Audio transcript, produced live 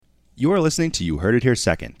You are listening to You Heard It Here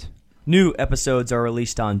Second. New episodes are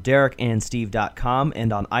released on DerekandSteve.com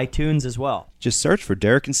and on iTunes as well. Just search for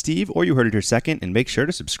Derek and Steve or You Heard It Here Second and make sure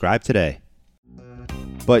to subscribe today.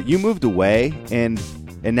 But you moved away, and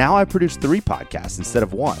now I produce 3 podcasts instead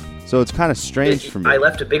of 1. So it's kind of strange for me. I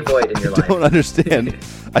left a big void in your life. I don't understand.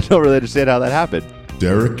 I don't really understand how that happened.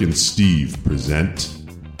 Derek and Steve present...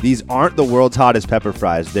 These aren't the world's hottest pepper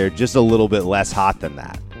fries. They're just a little bit less hot than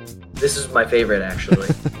that. This is my favorite, actually.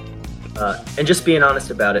 And just being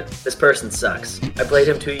honest about it, this person sucks. I played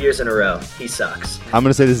him 2 years in a row. He sucks. I'm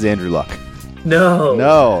going to say this is Andrew Luck.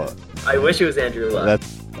 No. I wish it was Andrew Luck.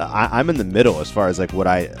 I'm in the middle as far as like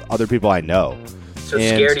other people I know. So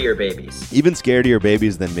scared of your babies. Even scarier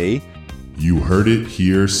babies than me. You Heard It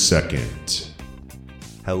Here Second.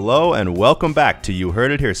 Hello and welcome back to You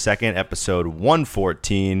Heard It Here Second, episode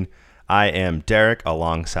 114. I am Derek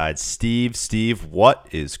alongside Steve. Steve, what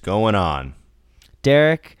is going on?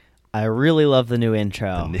 Derek, I really love the new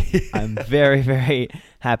intro. I'm very, very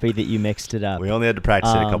happy that you mixed it up. We only had to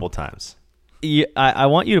practice it a couple times. I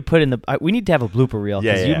want you to put in the... we need to have a blooper reel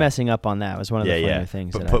because you messing up on that was one of the funnier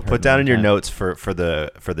things that I've heard. Put down in your notes for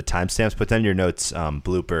the timestamps. Put down in your notes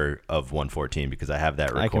blooper of 114 because I have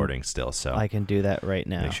that recording still. So I can do that right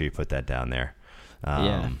now. Make sure you put that down there.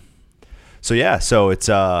 So it's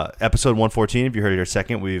episode 114. If you heard it here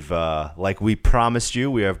second, we've like we promised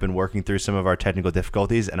you, we have been working through some of our technical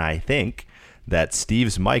difficulties, and I think that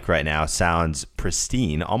Steve's mic right now sounds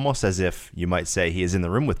pristine, almost as if you might say he is in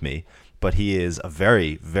the room with me. But he is a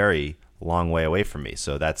very, very long way away from me.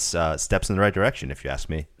 So that's steps in the right direction, if you ask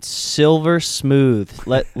me. Silver smooth.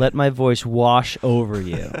 Let my voice wash over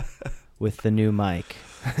you with the new mic.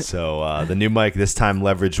 So the new mic this time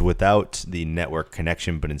leveraged without the network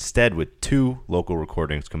connection, but instead with 2 local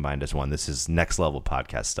recordings combined as one. This is next level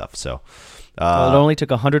podcast stuff. So it only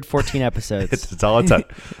took 114 episodes. It's all it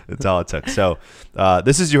took. It's all it took. So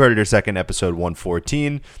this is You Heard It Here Second, episode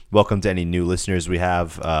 114. Welcome to any new listeners we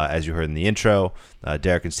have. As you heard in the intro,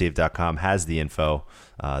 DerekandSteve.com has the info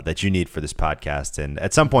that you need for this podcast. And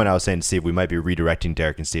at some point I was saying to Steve, we might be redirecting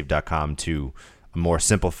DerekandSteve.com to a more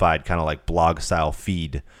simplified kind of like blog style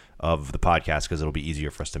feed of the podcast because it'll be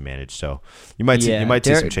easier for us to manage. So you might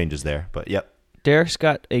see some changes there. But yep. Derek's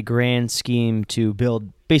got a grand scheme to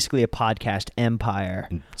build basically a podcast empire.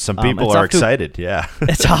 And some people are excited.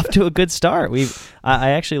 It's off to a good start. I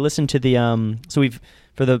actually listened to the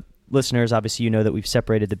for the listeners, obviously you know that we've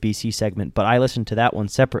separated the BC segment, but I listened to that one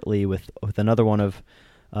separately with another one of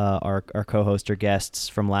our co-host or guests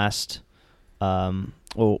from last.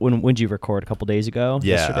 When did you record? A couple days ago?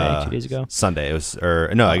 Yeah, yesterday, 2 days ago. Sunday. It was,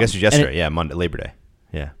 I guess it was yesterday. Monday, Labor Day.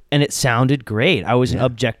 Yeah. And it sounded great. I was an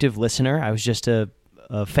objective listener. I was just a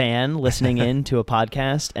fan listening in to a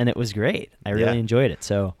podcast, and it was great. I really enjoyed it.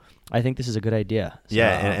 So I think this is a good idea. So,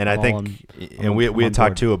 and I think, we had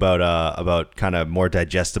talked too about kind of more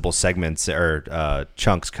digestible segments or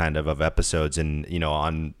chunks kind of episodes. And,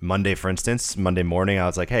 on Monday, for instance, Monday morning, I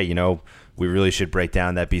was like, hey, we really should break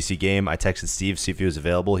down that BC game. I texted Steve, see if he was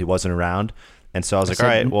available. He wasn't around. And so I was like, all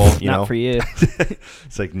right, well, not for you.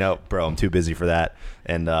 It's like, no, bro, I'm too busy for that.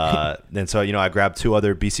 And so, I grabbed 2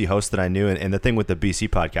 other BC hosts that I knew. And the thing with the BC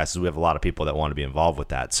podcast is we have a lot of people that want to be involved with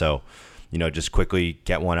that. So, just quickly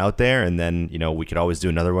get one out there. And then, we could always do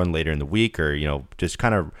another one later in the week or, just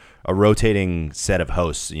kind of a rotating set of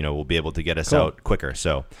hosts, will be able to get us out quicker.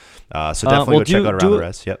 So definitely go check out Around the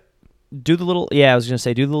Rest. Yep. Do the little, I was going to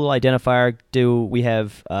say, do the little identifier. We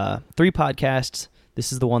have 3 podcasts.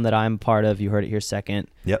 This is the one that I'm part of. You heard it here second.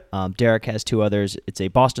 Yep. Derek has 2 others. It's a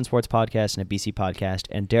Boston sports podcast and a BC podcast.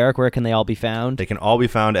 And Derek, where can they all be found? They can all be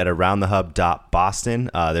found at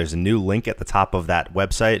aroundthehub.boston. There's a new link at the top of that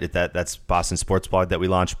website. That's Boston Sports Blog that we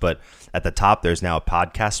launched. But at the top, there's now a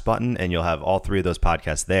podcast button, and you'll have all 3 of those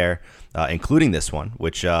podcasts there, including this one,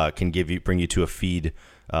 which can bring you to a feed,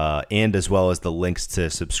 and as well as the links to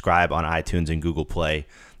subscribe on iTunes and Google Play.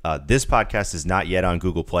 This podcast is not yet on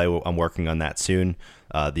Google Play. I'm working on that soon.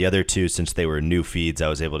 The other 2, since they were new feeds, I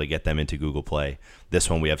was able to get them into Google Play. This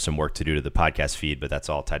one, we have some work to do to the podcast feed, but that's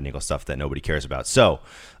all technical stuff that nobody cares about. So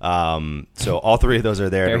all 3 of those are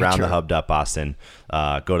there at aroundthehub.boston.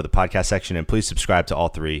 Go to the podcast section and please subscribe to all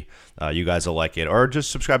 3. You guys will like it, or just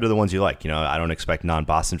subscribe to the ones you like. I don't expect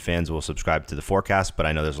non-Boston fans will subscribe to the forecast, but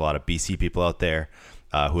I know there's a lot of BC people out there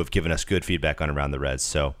who have given us good feedback on Around the Reds.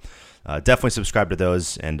 So definitely subscribe to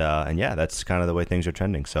those, and that's kind of the way things are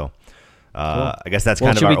trending. So cool. I guess that's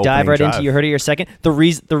kind of our opening drive. Should we dive right into You Heard It Here Second? The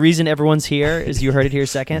reason everyone's here is You Heard It Here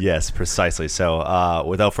Second? Yes, precisely. So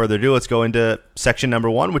without further ado, let's go into section number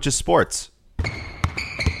 1, which is sports. The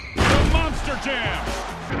Monster Jam.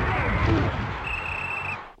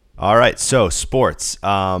 All right, so sports.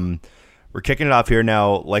 We're kicking it off here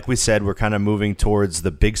now. Like we said, we're kind of moving towards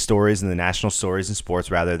the big stories and the national stories in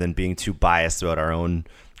sports rather than being too biased about our own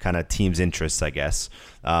kind of team's interests, I guess.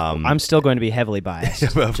 I'm still going to be heavily biased.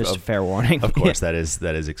 Just a fair warning. Of course, that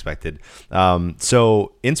is expected.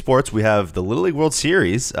 So in sports, we have the Little League World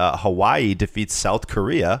Series. Hawaii defeats South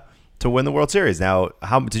Korea to win the World Series. Now,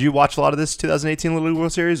 did you watch a lot of this 2018 Little League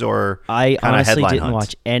World Series, or I honestly didn't hunt?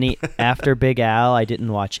 watch any after Big Al? I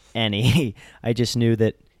didn't watch any. I just knew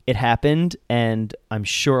that it happened, and I'm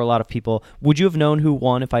sure a lot of people. Would you have known who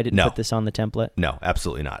won if I didn't put this on the template? No,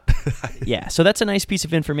 absolutely not. Yeah, so that's a nice piece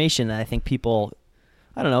of information that I think people,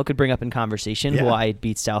 I don't know, could bring up in conversation. Yeah. Hawaii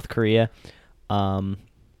beat South Korea.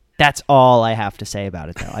 That's all I have to say about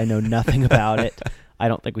it, though. I know nothing about it. I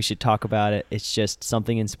don't think we should talk about it. It's just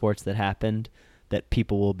something in sports that happened that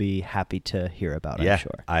people will be happy to hear about, Yeah, I'm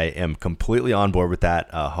sure. I am completely on board with that.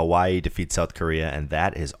 Hawaii defeats South Korea, and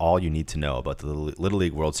that is all you need to know about the Little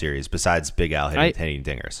League World Series besides Big Al hitting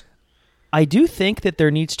dingers. I do think that there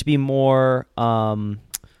needs to be more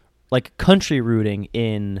like country rooting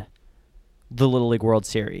in the Little League World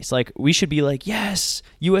Series. Like, we should be like, yes,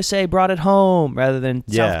 USA brought it home, rather than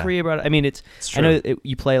South Korea brought it. I mean, it's I know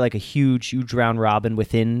you play like a huge round robin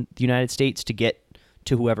within the United States to get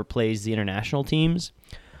to whoever plays the international teams.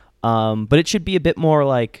 But it should be a bit more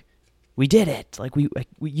like, we did it. Like we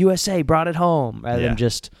USA brought it home, rather than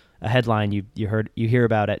just a headline you hear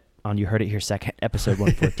about it on You Heard It Here Second, episode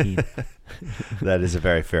 114. That is a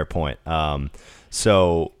very fair point.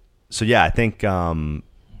 So yeah, I think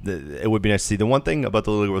it would be nice to see. The one thing about the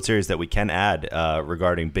Little League World Series that we can add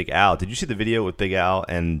regarding Big Al, did you see the video with Big Al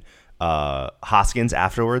and Hoskins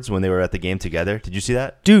afterwards when they were at the game together? Did you see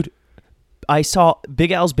that? Dude, I saw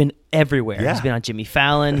Big Al's been everywhere. Yeah. He's been on Jimmy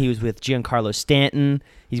Fallon. He was with Giancarlo Stanton.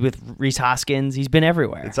 He's with Rhys Hoskins. He's been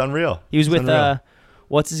everywhere. It's unreal. He was with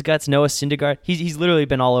what's his guts, Noah Syndergaard. He's literally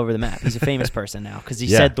been all over the map. He's a famous person now because he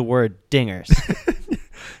said the word dingers.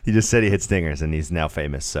 He just said he hits dingers, and he's now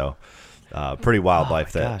famous. So pretty wild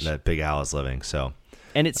life gosh. that Big Al is living. So,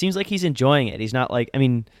 and it seems like he's enjoying it. He's not like, I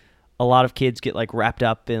mean, a lot of kids get like wrapped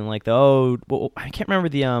up in like I can't remember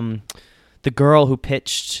the girl who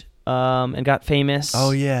pitched and got famous.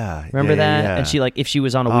 Oh yeah, remember that? Yeah. And she, like, if she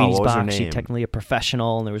was on a Wheaties what was her box, she's name? technically a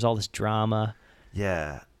professional, and there was all this drama.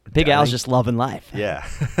 Yeah. Big Al's just loving life. Yeah.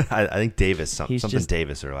 I think Davis, something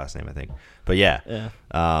Davis, her last name, I think. But yeah.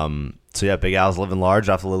 So yeah, Big Al's living large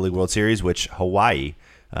off the Little League World Series, which Hawaii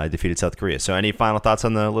defeated South Korea. So any final thoughts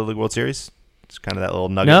on the Little League World Series? It's kind of that little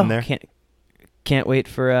nugget in there. Can't wait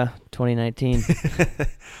for 2019.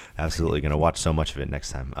 Absolutely going to watch so much of it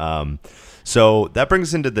next time. So that brings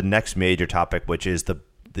us into the next major topic, which is the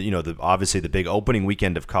obviously the big opening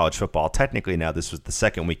weekend of college football. Technically now this was the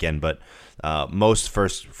second weekend, but most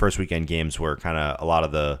first weekend games were kind of a lot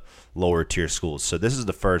of the lower tier schools. So this is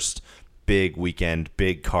the first big weekend,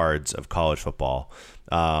 big cards of college football.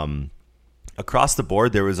 Across the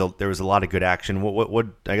board, there was a lot of good action. What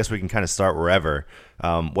I guess we can kind of start wherever.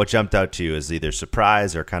 What jumped out to you as either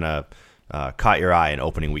surprise or kind of caught your eye in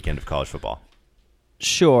opening weekend of college football?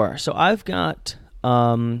 Sure. So I've got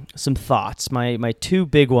some thoughts. My two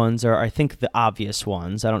big ones are, I think, the obvious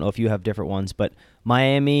ones. I don't know if you have different ones, but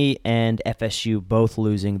Miami and FSU both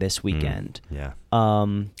losing this weekend. Yeah.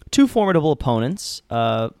 Two formidable opponents.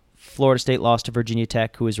 Florida State lost to Virginia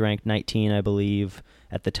Tech, who was ranked 19, I believe,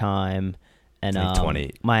 at the time, and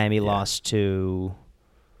 20. Miami lost to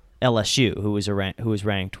LSU, who was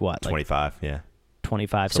ranked what? 25. Yeah.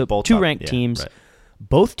 25. So both two ranked teams. Right.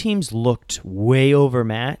 Both teams looked way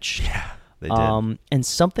overmatched. Yeah. They did. And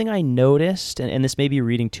something I noticed, and this may be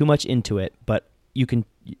reading too much into it, but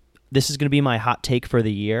this is going to be my hot take for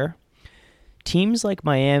the year. Teams like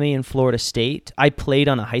Miami and Florida State, I played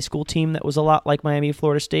on a high school team that was a lot like Miami and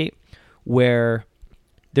Florida State, where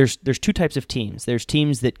there's two types of teams. There's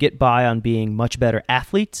teams that get by on being much better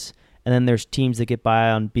athletes, and then there's teams that get by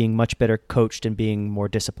on being much better coached and being more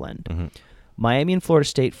disciplined. Mm-hmm. Miami and Florida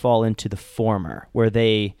State fall into the former, where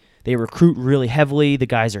they recruit really heavily. The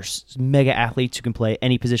guys are mega athletes who can play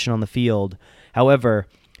any position on the field. However,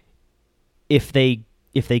 if they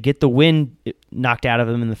get the wind knocked out of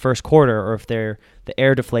them in the first quarter, or if the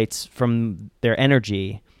air deflates from their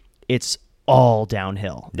energy, it's all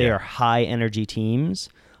downhill. Yeah. They are high energy teams,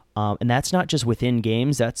 and that's not just within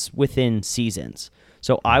games, that's within seasons.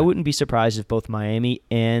 So I wouldn't be surprised if both Miami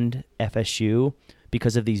and FSU,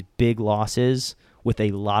 because of these big losses with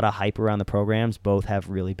a lot of hype around the programs, both have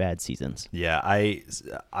really bad seasons. Yeah,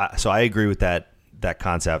 so I agree with that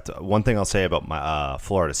concept. One thing I'll say about my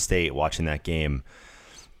Florida State watching that game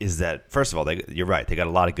is that, first of all, you're right. They got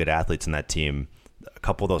a lot of good athletes in that team. a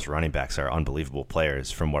couple of those running backs are unbelievable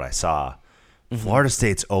players from what I saw. Florida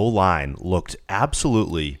State's O-line looked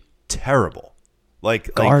absolutely terrible.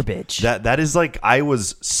 Like garbage. That is like I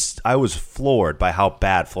was floored by how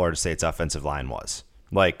bad Florida State's offensive line was.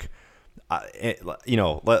 Like,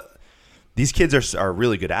 these kids are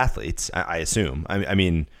really good athletes, I assume. I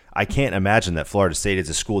mean, I can't imagine that Florida State is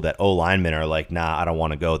a school that O-linemen are like, nah, I don't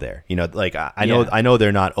want to go there. Like I know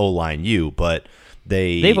they're not O-line U, but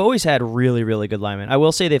they've always had really, really good linemen. I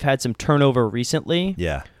will say they've had some turnover recently.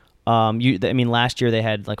 Yeah. Last year they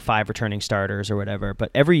had like 5 returning starters or whatever,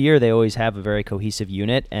 but every year they always have a very cohesive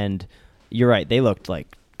unit. And you're right, they looked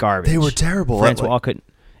like garbage. They were terrible. Francois couldn't,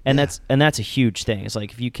 and that's a huge thing. It's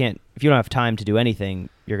like if you don't have time to do anything,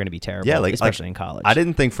 you're going to be terrible. Yeah, especially in college. I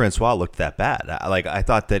didn't think Francois looked that bad. I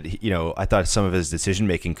thought that I thought some of his decision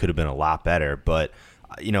making could have been a lot better, but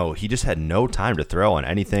he just had no time to throw on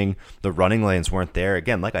anything. The running lanes weren't there.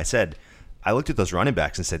 Again, like I said, I looked at those running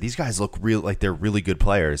backs and said, these guys look like they're really good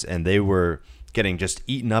players, and they were getting just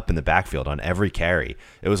eaten up in the backfield on every carry.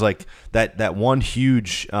 It was like that one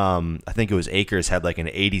huge, I think it was Akers, had like an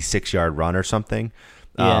 86-yard run or something.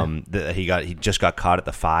 That he just got caught at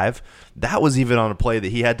the 5. That was even on a play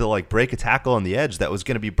that he had to like break a tackle on the edge that was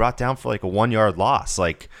going to be brought down for like a 1-yard loss.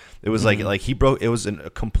 Like it was like he broke. It was a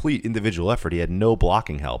complete individual effort. He had no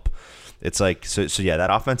blocking help. It's like so yeah. That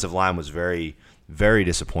offensive line was very, very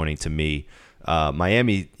disappointing to me.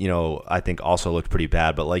 Miami, I think also looked pretty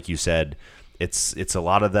bad. But like you said, it's a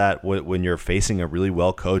lot of that when you're facing a really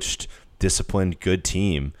well coached, disciplined, good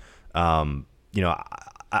team. I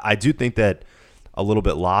do think that a little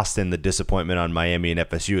bit lost in the disappointment on Miami and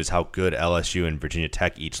FSU is how good LSU and Virginia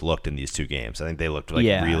Tech each looked in these two games. I think they looked like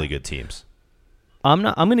really good teams. I'm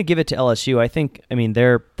going to give it to LSU. I mean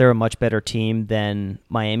they're a much better team than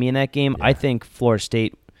Miami in that game. Yeah. I think Florida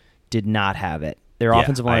State did not have it. Their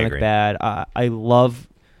offensive line looked bad. I love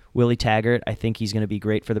Willie Taggart. I think he's going to be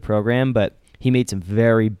great for the program, but he made some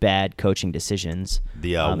very bad coaching decisions.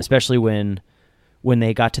 Especially when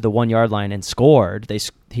they got to the 1-yard line and scored.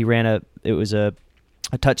 He ran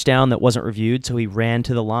a touchdown that wasn't reviewed, so he ran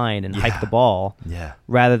to the line and hiked the ball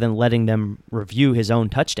rather than letting them review his own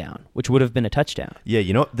touchdown, which would have been a touchdown.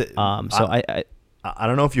 Yeah, I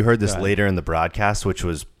don't know if you heard this later in the broadcast, which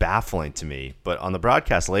was baffling to me, but on the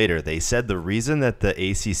broadcast later, they said the reason that the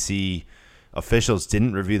ACC officials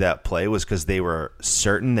didn't review that play was because they were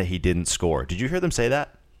certain that he didn't score. Did you hear them say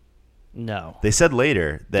that? No. They said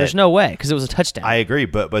later that there's no way because it was a touchdown. I agree,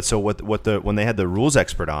 but so when they had the rules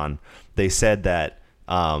expert on, they said that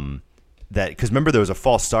because remember there was a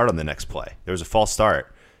false start on the next play. There was a false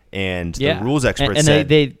start, and the rules expert said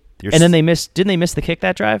then they missed. Didn't they miss the kick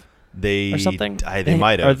that drive? Or something? They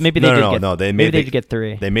might have. Or maybe they did. They did get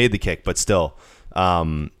 3. They made the kick, but still.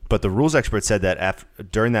 But the rules expert said that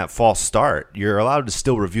during that false start, you're allowed to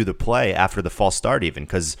still review the play after the false start, even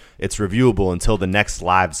because it's reviewable until the next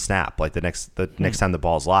live snap, like the next time the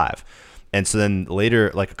ball's live. And so then later,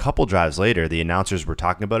 like a couple drives later, the announcers were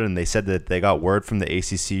talking about it, and they said that they got word from the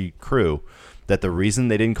ACC crew that the reason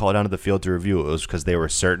they didn't call it down to the field to review it was because they were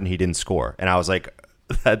certain he didn't score. And I was like,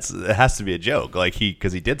 it has to be a joke, like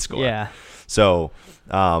because he did score. Yeah. So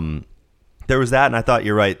there was that, and I thought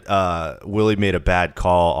you're right. Willie made a bad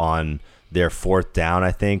call on their 4th down.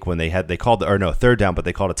 I think when they called 3rd down, but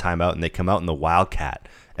they called a timeout, and they come out in the Wildcat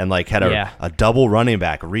and like had a double running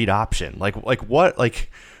back read option. Like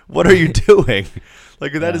what are you doing?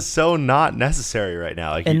 Like that is so not necessary right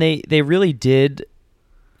now. Like, and they really did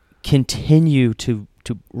continue to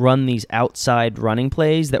run these outside running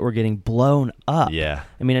plays that were getting blown up. Yeah.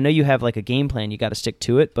 I mean, I know you have like a game plan, you got to stick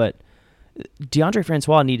to it, but DeAndre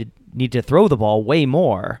Francois needed to throw the ball way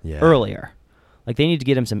more earlier. Like they need to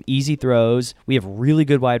get him some easy throws. We have really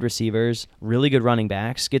good wide receivers, really good running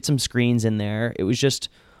backs. Get some screens in there. It was just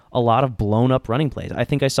a lot of blown up running plays. I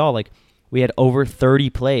think I saw like we had over 30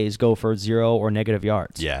 plays go for 0 or negative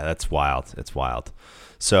yards. Yeah, that's wild. It's wild.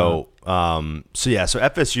 So, so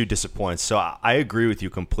FSU disappoints. So I agree with you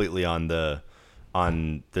completely on the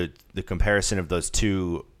comparison of those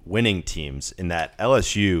two winning teams. In that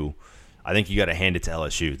LSU, I think you got to hand it to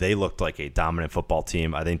LSU. They looked like a dominant football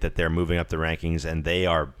team. I think that they're moving up the rankings, and they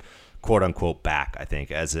are quote unquote back. I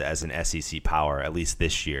think as an SEC power, at least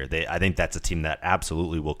this year. I think that's a team that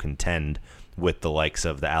absolutely will contend with the likes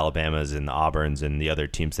of the Alabamas and the Auburns and the other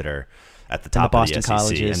teams that are at the top of the SEC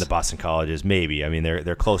colleges. And the Boston colleges. Maybe. I mean,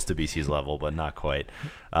 they're close to BC's level, but not quite.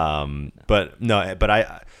 But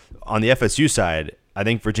I on the FSU side, I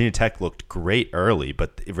think Virginia Tech looked great early,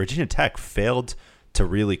 but Virginia Tech failed to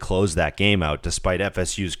really close that game out, despite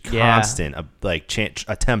FSU's constant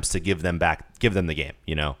attempts to give them the game.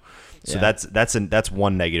 So Yeah. that's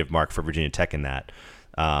one negative mark for Virginia Tech in that.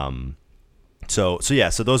 So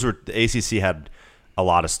those were, the ACC had a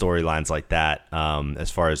lot of storylines like that.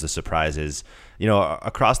 As far as the surprises,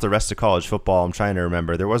 across the rest of college football, I'm trying to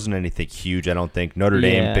remember. There wasn't anything huge, I don't think. Notre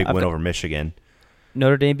Dame, big win over Michigan.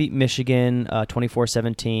 Notre Dame beat Michigan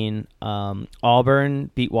 24-17. Auburn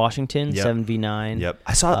beat Washington 7-9. Yep.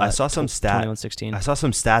 I saw some stat. 21-16. I saw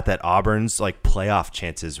some stat that Auburn's playoff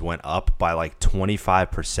chances went up by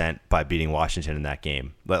 25% by beating Washington in that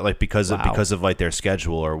game. Because of their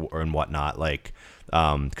schedule or and whatnot.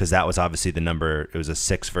 Because that was obviously the number. It was a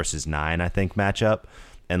 6 versus 9, I think, matchup,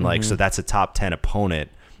 and so that's a top 10 opponent.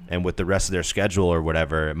 And with the rest of their schedule or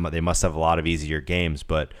whatever, they must have a lot of easier games.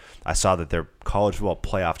 But I saw that their college football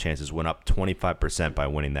playoff chances went up 25% by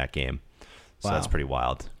winning that game. So that's pretty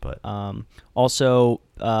wild. But also,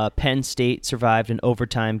 Penn State survived an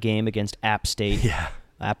overtime game against App State. Yeah.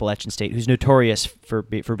 Appalachian State, who's notorious for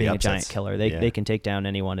being a giant upsets. killer. They can take down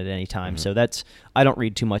anyone at any time. So I don't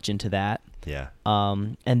read too much into that. Yeah.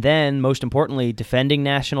 And then, most importantly, defending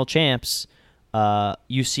national champs,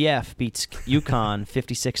 UCF beats UConn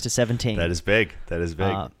 56-17. That is big.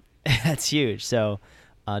 That's huge. So,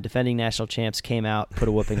 defending national champs came out, put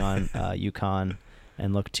a whooping on UConn,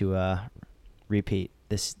 and look to repeat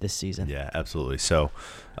this season. Yeah, absolutely. So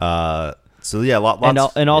lots.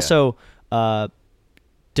 And also,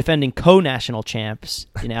 defending co-national champs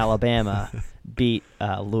in Alabama beat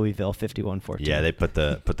Louisville 51-14. Yeah, they put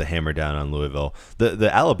the hammer down on Louisville. The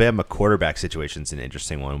Alabama quarterback situation is an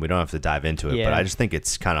interesting one. We don't have to dive into it, but I just think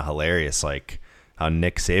it's kind of hilarious, how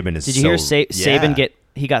Nick Saban is. Did you hear Saban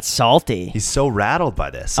he got salty? He's so rattled by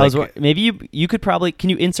this. Maybe you could probably, can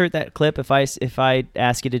you insert that clip if I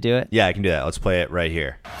ask you to do it? Yeah, I can do that. Let's play it right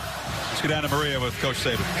here. Let's go down to Maria with Coach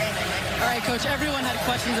Saban. All right, Coach, everyone had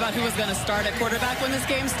questions about who was going to start at quarterback when this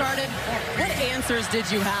game started. What answers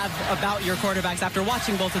did you have about your quarterbacks after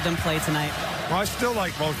watching both of them play tonight? Well, I still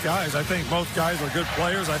like both guys. I think both guys are good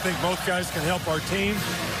players. I think both guys can help our team.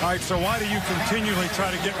 All right, so why do you continually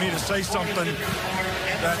try to get me to say something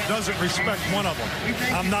that doesn't respect one of them?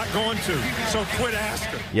 I'm not going to, so quit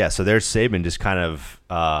asking. Yeah, so there's Saban just kind of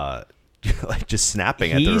just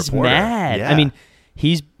snapping at the reporter. He's mad. Yeah. I mean,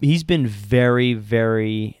 he's been very,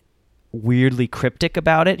 very weirdly cryptic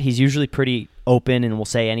about it. He's usually pretty open and will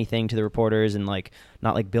say anything to the reporters, and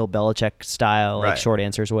not like Bill Belichick style, Right. short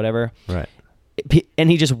answers or whatever. Right.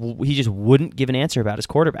 And he just wouldn't give an answer about his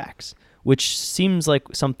quarterbacks, which seems like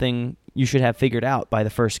something you should have figured out by the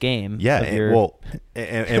first game. Yeah, of your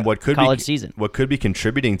and what could college be season. What could be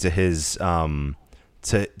contributing to his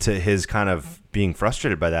to his kind of being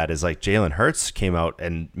frustrated by that is Jalen Hurts came out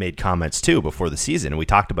and made comments too before the season, and we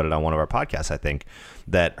talked about it on one of our podcasts. I think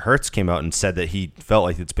that Hurts came out and said that he felt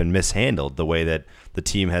like it's been mishandled the way that the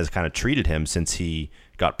team has kind of treated him since he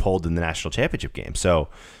got pulled in the national championship game. So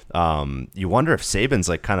you wonder if Saban's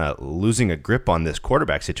kind of losing a grip on this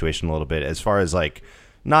quarterback situation a little bit, as far as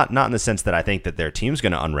not in the sense that I think that their team's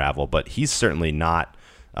going to unravel, but he's certainly not.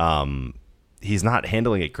 He's not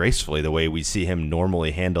handling it gracefully the way we see him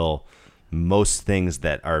normally handle most things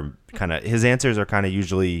that are kind of, his answers are kind of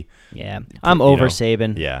usually. Yeah, I'm over know,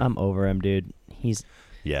 Saban. yeah. I'm over him, dude. He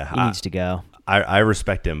needs to go. I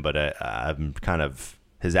respect him, but I'm kind of,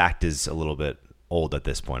 his act is a little bit old at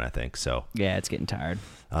this point, I think. So Yeah, it's getting tired.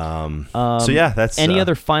 so yeah, that's any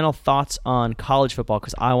other final thoughts on college football?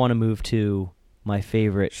 Because I want to move to my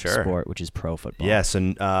favorite Sure. sport, which is pro football. Yes,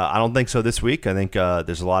 and I don't think so this week. I think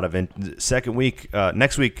there's a lot of second week.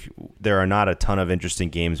 Next week, there are not a ton of interesting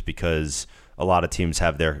games because a lot of teams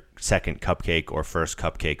have their second cupcake or first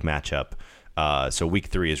cupcake matchup. So week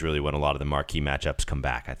 3 is really when a lot of the marquee matchups come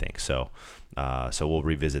back, I think. So we'll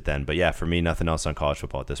revisit then. But yeah, for me, nothing else on college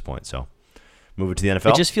football at this point. So moving to the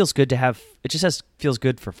NFL. It just feels good to have. It just feels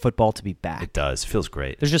good for football to be back. It does. It feels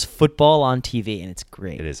great. There's just football on TV, and it's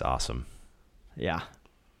great. It is awesome. Yeah.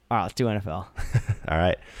 All right, let's do NFL. All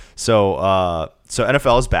right. So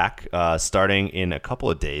NFL is back starting in a couple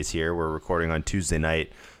of days here. We're recording on Tuesday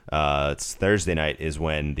night. It's Thursday night is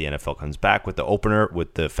when the NFL comes back with the opener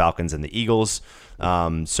with the Falcons and the Eagles.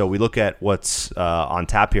 So we look at what's on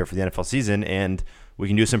tap here for the NFL season, and we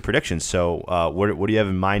can do some predictions. So what do you have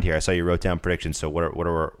in mind here? I saw you wrote down predictions. So what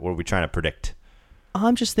are we trying to predict?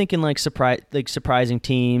 I'm just thinking surprising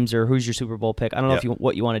teams, or who's your Super Bowl pick. I don't know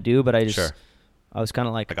what you want to do, but I was kind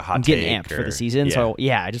of like a hot I'm getting take amped for the season. Yeah. So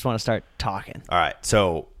yeah, I just want to start talking. All right.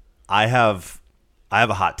 So I have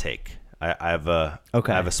a hot take. I have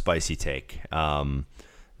a spicy take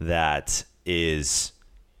that is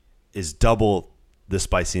double the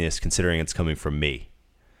spiciness considering it's coming from me.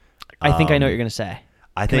 I think I know what you're going to say.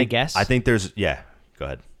 I guess? I think there's go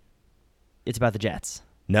ahead. It's about the Jets.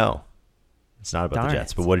 No. It's not about Darn the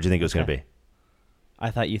Jets. it. But what did you think it was going to Okay. be? I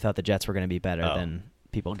thought you thought the Jets were going to be better Oh. than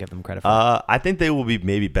people give them credit for. I think they will be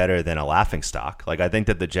maybe better than a laughingstock. Like I think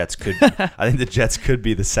that the Jets could. I think the Jets could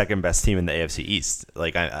be the second best team in the AFC East.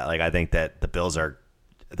 I think that the Bills are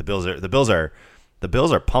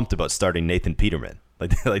pumped about starting Nathan Peterman.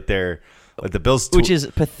 The Bills, Which is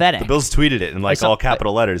pathetic. The Bills tweeted it in all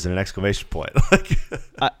capital letters and an exclamation point.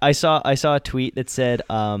 I saw a tweet that said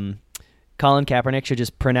Colin Kaepernick should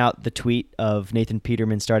just print out the tweet of Nathan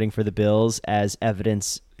Peterman starting for the Bills as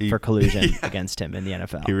evidence for collusion against him in the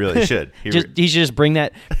NFL. He really should. He should just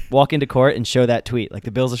walk into court and show that tweet. Like, the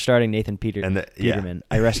Bills are starting Nathan Peterman.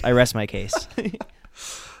 I rest my case.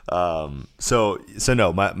 So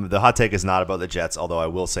no, the hot take is not about the Jets, although I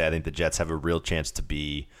will say I think the Jets have a real chance to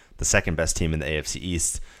be the second best team in the AFC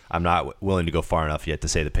East. I'm not willing to go far enough yet to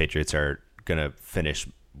say the Patriots are going to finish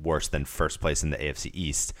worse than first place in the AFC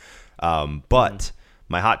East. But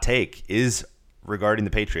my hot take is regarding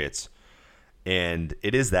the Patriots, and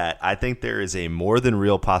it is that I think there is a more than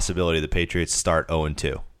real possibility the Patriots start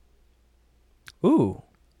 0-2. Ooh,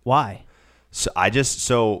 why? So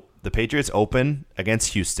the Patriots open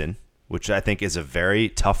against Houston, which I think is a very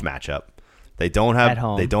tough matchup. They don't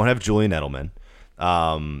have Julian Edelman.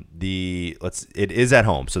 It is at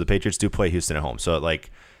home, so the Patriots do play Houston at home. So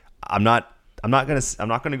I'm not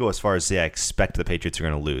gonna go as far as say I expect the Patriots are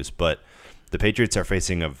gonna lose, but the Patriots are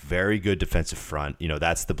facing a very good defensive front.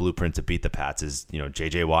 That's the blueprint to beat the Pats. Is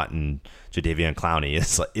J.J. Watt and Jadeveon Clowney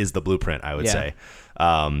is the blueprint, I would say.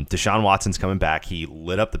 Deshaun Watson's coming back. He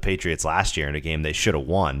lit up the Patriots last year in a game they should have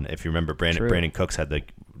won. If you remember, Brandon Cooks had the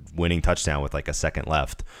winning touchdown with a second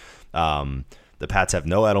left. The Pats have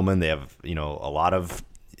no Edelman. They have a lot of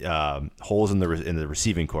holes in the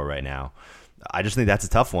receiving core right now. I just think that's a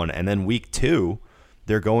tough one. And then week 2,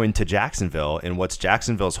 they're going to Jacksonville in what's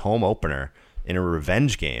Jacksonville's home opener in a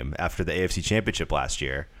revenge game after the AFC Championship last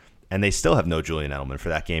year, and they still have no Julian Edelman for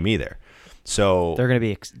that game either. So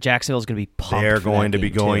Jacksonville's going to be pumped. They're going to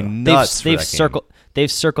be going nuts.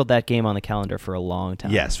 They've circled that game on the calendar for a long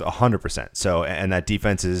time. Yes, 100%. So, and that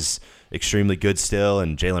defense is extremely good still,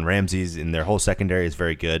 and Jalen Ramsey's in their whole secondary is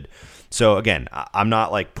very good. So again, I'm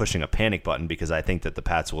not pushing a panic button because I think that the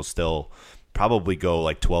Pats will still probably go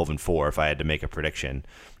 12-4 if I had to make a prediction.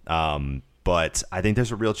 But I think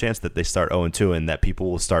there's a real chance that they start 0-2 and that people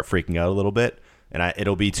will start freaking out a little bit. And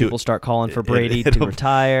it'll be too. People start calling for Brady to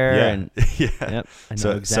retire. Yeah. Yep, I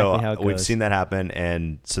know exactly how it goes. We've seen that happen,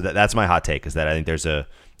 and so that's my hot take is that I think there's a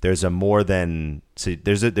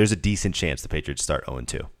decent chance the Patriots start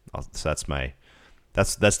 0-2. So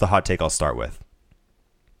that's the hot take I'll start with.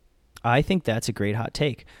 I think that's a great hot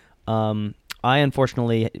take. I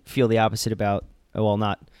unfortunately feel the opposite about. Well,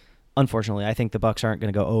 not. Unfortunately, I think the Bucs aren't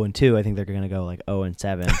going to go 0-2. I think they're going to go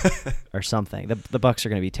 0-7 or something. The Bucs are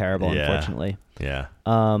going to be terrible, unfortunately. Yeah.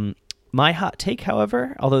 My hot take,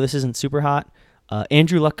 however, although this isn't super hot,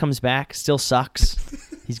 Andrew Luck comes back, still sucks.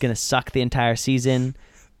 He's going to suck the entire season.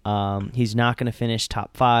 He's not going to finish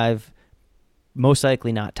top 5, most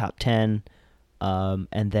likely not top 10.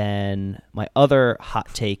 And then my other hot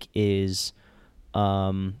take is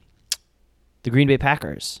the Green Bay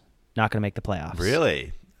Packers not going to make the playoffs.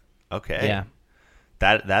 Really? Okay. Yeah.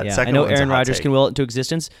 That second I know one's a Aaron hot Rodgers take. can will it into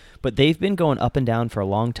existence, but they've been going up and down for a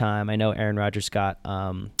long time. I know Aaron Rodgers got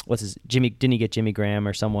didn't he get Jimmy Graham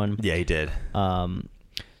or someone? Yeah, he did.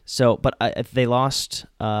 If they lost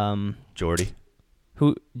Jordy,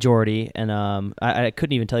 and I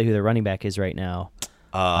couldn't even tell you who their running back is right now.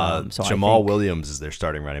 Jamal Williams is their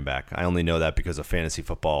starting running back. I only know that because of fantasy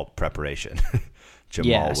football preparation.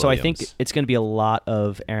 So I think it's going to be a lot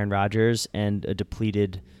of Aaron Rodgers and a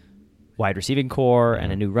depleted wide receiving core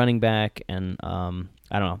and a new running back, and I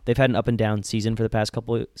don't know. They've had an up and down season for the past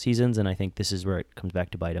couple of seasons, and I think this is where it comes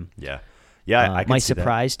back to bite them. Yeah. I can see that.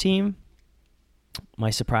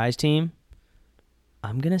 My surprise team.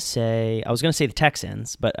 I was gonna say the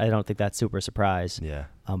Texans, but I don't think that's super surprise. Yeah.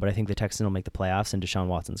 But I think the Texans will make the playoffs, and Deshaun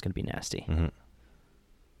Watson's gonna be nasty. Mm-hmm.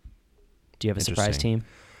 Do you have a surprise team?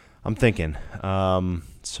 I'm thinking.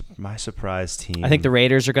 My surprise team. I think the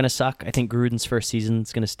Raiders are going to suck. I think Gruden's first season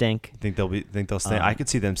is going to stink. Think they'll stink. I could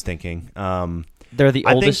see them stinking. They're the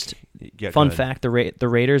oldest. Fun fact: the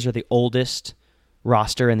Raiders are the oldest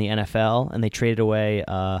roster in the NFL, and they traded away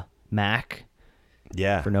Mack.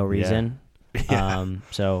 Yeah. For no reason. Yeah.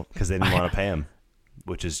 Because they didn't want to pay him,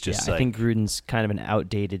 which is just. I think Gruden's kind of an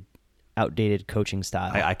outdated coaching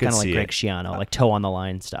style. I could kind of see like Greg Schiano, like toe on the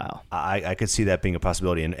line style. I could see that being a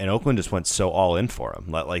possibility, and Oakland just went so all in for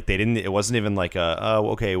him. Like they didn't. It wasn't even like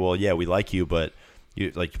we like you, but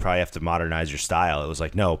you probably have to modernize your style. It was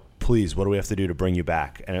like, no, please, what do we have to do to bring you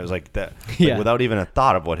back? And it was like that, Yeah. without even a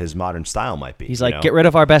thought of what his modern style might be. He's like, get rid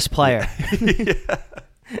of our best player.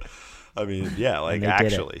 I mean, yeah, like And they did it.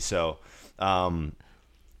 actually. So,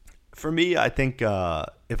 for me, I think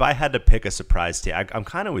if I had to pick a surprise team, I'm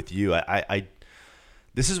kind of with you. I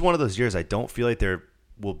this is one of those years I don't feel like there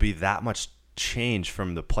will be that much change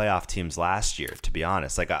from the playoff teams last year, to be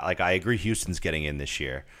honest. I agree Houston's getting in this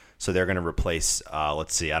year. So they're going to replace,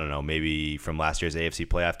 let's see, I don't know, maybe from last year's AFC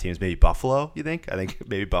playoff teams, maybe Buffalo, you think? I think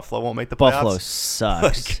maybe Buffalo won't make the playoffs. Buffalo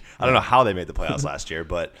sucks. I don't know how they made the playoffs last year,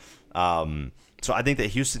 but so I think that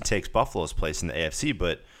Houston takes Buffalo's place in the AFC,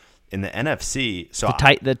 but in the NFC, so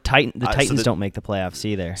The Titans don't make the playoffs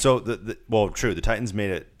either. So well, true, the Titans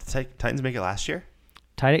made it. Titans make it last year.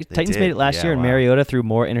 Titans did. made it last year, and wow. Mariota threw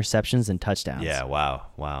more interceptions than touchdowns. Yeah,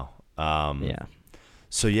 wow. Yeah.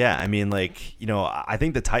 So yeah, I mean, like, I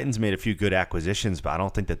think the Titans made a few good acquisitions, but I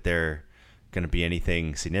don't think that they're going to be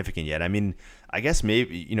anything significant yet. I mean, I guess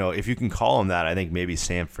maybe, if you can call them that, I think maybe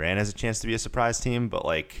San Fran has a chance to be a surprise team, but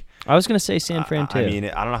like, I was going to say San Fran too. I mean,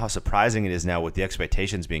 I don't know how surprising it is now with the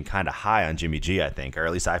expectations being kind of high on Jimmy G, I think, or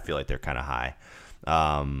at least I feel like they're kind of high.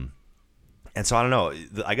 And so I don't know.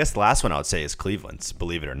 I guess the last one I would say is Cleveland's,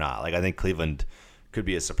 believe it or not. Like, I think Cleveland could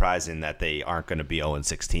be a surprise in that they aren't going to be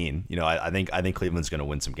 0-16. I think Cleveland's going to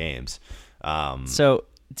win some games. So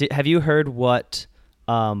have you heard what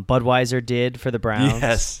Budweiser did for the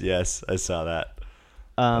Browns? Yes, I saw that.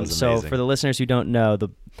 So amazing. for the listeners who don't know, the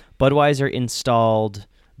Budweiser installed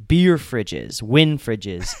beer fridges, wind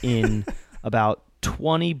fridges, in about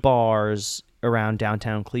 20 bars around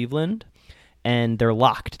downtown Cleveland, and they're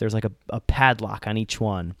locked. There's like a padlock on each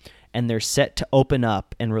one, and they're set to open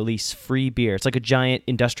up and release free beer. It's like a giant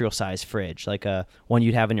industrial-sized fridge, like a one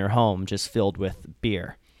you'd have in your home, just filled with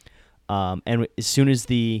beer. And as soon as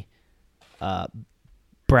the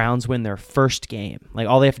Browns win their first game, like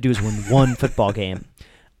all they have to do is win one football game,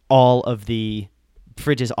 all of the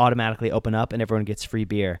fridges automatically open up and everyone gets free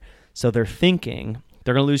beer. So they're thinking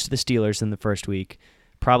they're going to lose to the Steelers in the first week,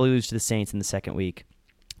 probably lose to the Saints in the second week.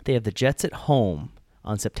 They have the Jets at home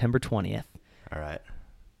on September 20th. All right.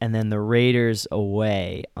 And then the Raiders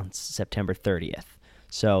away on September 30th.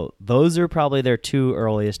 So those are probably their two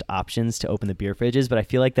earliest options to open the beer fridges, but I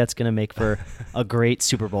feel like that's going to make for a great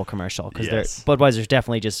Super Bowl commercial because Yes. Budweiser's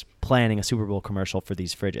definitely just planning a Super Bowl commercial for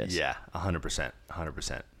these fridges. Yeah, 100%.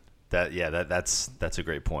 That's a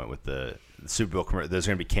great point with the Super Bowl commercial. There's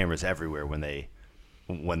going to be cameras everywhere when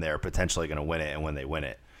they're potentially going to win it and when they win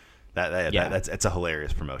it. It's a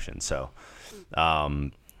hilarious promotion. So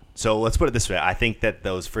let's put it this way. I think that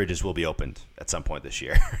those fridges will be opened at some point this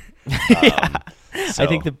year. I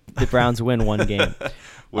think the Browns win one game.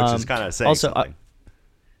 Which is kind of saying also, something.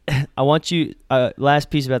 I want you, last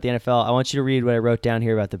piece about the NFL, I want you to read what I wrote down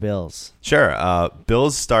here about the Bills. Sure.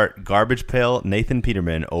 Bills start garbage pail Nathan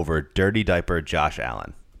Peterman over dirty diaper Josh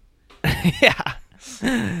Allen. Yeah.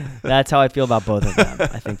 That's how I feel about both of them.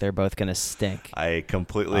 I think they're both going to stink. I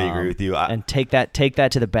completely agree with you. And take that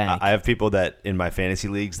to the bank. I have people that in my fantasy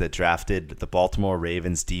leagues that drafted the Baltimore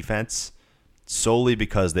Ravens defense solely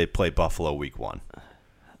because they play Buffalo week 1.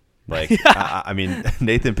 Like, I mean,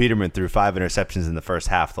 Nathan Peterman threw 5 interceptions in the first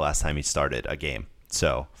half the last time he started a game.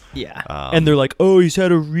 So yeah, and they're like, "Oh, he's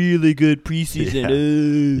had a really good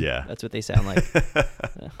preseason." Yeah. That's what they sound like.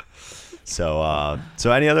 So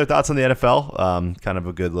any other thoughts on the NFL? Kind of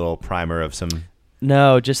a good little primer of some.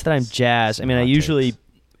 No, just that I'm jazzed. I mean, I hot usually takes.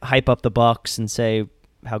 hype up the Bucs and say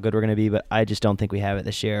how good we're going to be, but I just don't think we have it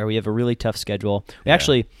this year. We have a really tough schedule. We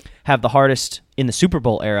actually have the hardest in the Super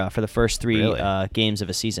Bowl era for the first 3 Really? games of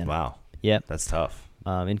a season. Wow. Yep. That's tough.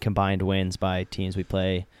 In combined wins by teams, we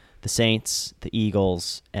play the Saints, the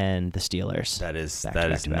Eagles, and the Steelers. That is Back to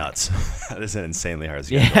back to back. nuts. That is an insanely hard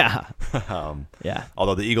schedule. Yeah. Yeah.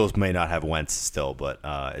 Although the Eagles may not have Wentz still, but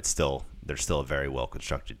they're still a very well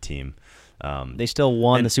constructed team. They still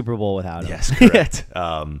won the Super Bowl without him. Yes, correct.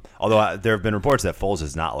 Although there have been reports that Foles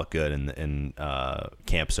does not look good in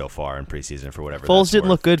camp so far in preseason for whatever. Foles didn't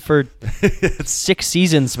look good for 6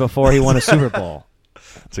 seasons before he won a Super Bowl.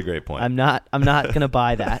 That's a great point. I'm not gonna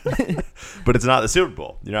buy that. But it's not the Super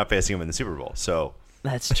Bowl. You're not facing him in the Super Bowl, so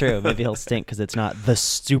That's true. Maybe he'll stink because it's not the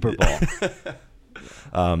Super Bowl.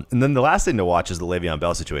 And then the last thing to watch is the Le'Veon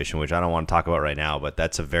Bell situation, which I don't want to talk about right now, but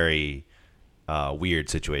that's a very weird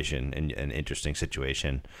situation and an interesting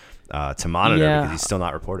situation to monitor because he's still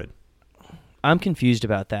not reported. I'm confused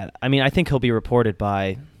about that. I mean, I think he'll be reported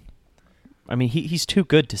by. he's too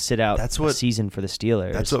good to sit out a season for the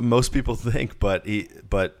Steelers. That's what most people think, but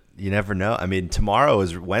you never know. I mean,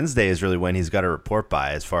 Wednesday is really when he's got to report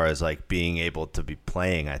by as far as like being able to be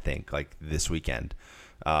playing, I think, like this weekend.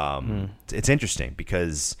 It's interesting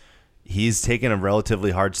because he's taken a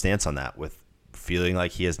relatively hard stance on that, with feeling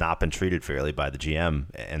like he has not been treated fairly by the GM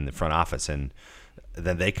and the front office, and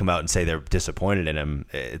then they come out and say they're disappointed in him.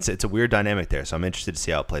 It's a weird dynamic there, so I'm interested to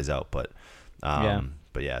see how it plays out. But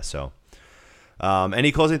so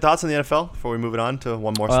any closing thoughts on the NFL before we move it on to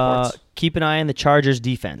one more sports? Keep an eye on the Chargers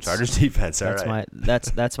defense.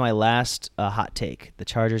 That's my last hot take. The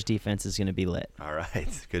Chargers defense is going to be lit. All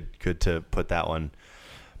right, good to put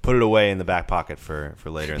it away in the back pocket for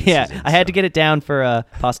later in the season. Yeah, I had to get it down for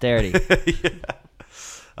posterity.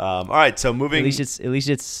 All right, so moving. At least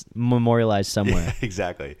it's memorialized somewhere. Yeah,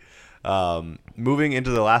 exactly. Moving into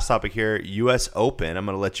the last topic here, U.S. Open. I'm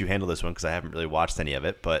going to let you handle this one because I haven't really watched any of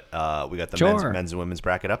it, but we got the men's and women's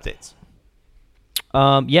bracket updates.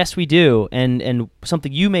 Yes, we do. And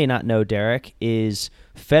something you may not know, Derek, is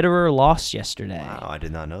Federer lost yesterday. Wow, I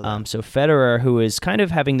did not know that. So Federer, who is kind of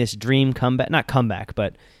having this dream comeback, not comeback,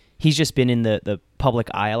 but he's just been in the public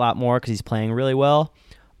eye a lot more because he's playing really well.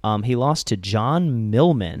 He lost to John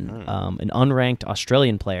Millman, an unranked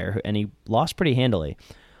Australian player, and he lost pretty handily.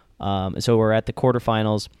 So we're at the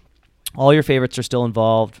quarterfinals. All your favorites are still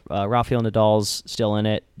involved. Rafael Nadal's still in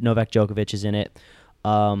it. Novak Djokovic is in it.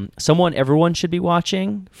 Someone everyone should be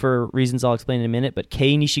watching for reasons I'll explain in a minute, but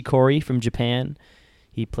Kei Nishikori from Japan.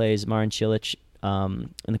 He plays Marin Cilic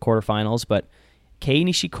in the quarterfinals. But Kei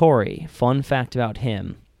Nishikori, fun fact about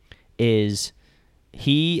him, is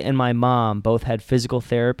he and my mom both had physical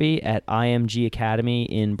therapy at IMG Academy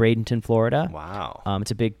in Bradenton, Florida. Wow.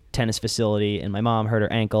 It's a big tennis facility, and my mom hurt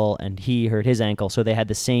her ankle, and he hurt his ankle, so they had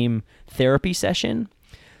the same therapy session.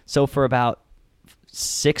 So for about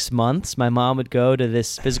 6 months, my mom would go to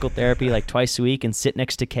this physical therapy like twice a week and sit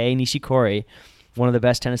next to Kei Nishikori, one of the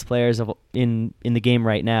best tennis players in the game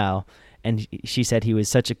right now. And she said he was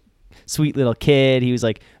such a sweet little kid. He was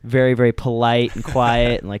like very, very polite and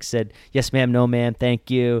quiet and like said, yes, ma'am, no, ma'am,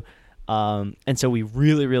 thank you. And so we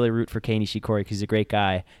really, really root for Kei Nishikori because he's a great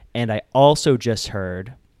guy. And I also just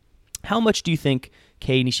heard, how much do you think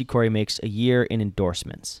Kei Nishikori makes a year in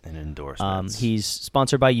endorsements? He's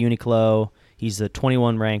sponsored by Uniqlo. He's the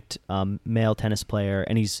 21 ranked male tennis player,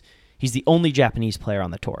 and he's the only Japanese player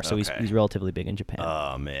on the tour, so he's relatively big in Japan.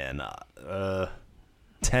 Oh man,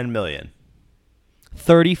 $10 million.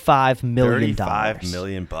 $35 million. $35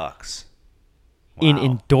 million bucks. Wow. In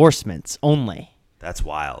endorsements only. That's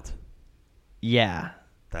wild. Yeah.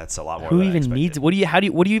 That's a lot more. Who even needs? What do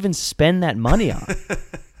you even spend that money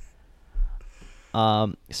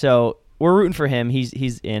on? So we're rooting for him.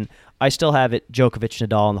 He's in. I still have it Djokovic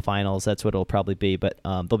Nadal in the finals. That's what it'll probably be. But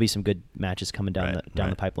there'll be some good matches coming down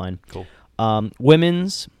the pipeline. Cool.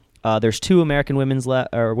 Women's. There's 2 American women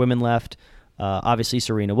left. Obviously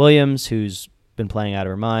Serena Williams, who's been playing out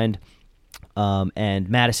of her mind, and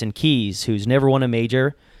Madison Keys, who's never won a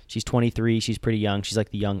major. She's 23. She's pretty young. She's like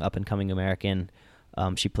the young up and coming American.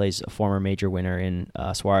 She plays a former major winner in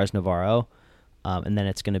Suarez Navarro, and then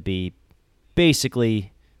it's going to be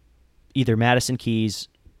basically either Madison Keys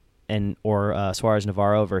or Suarez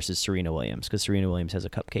Navarro versus Serena Williams, because Serena Williams has a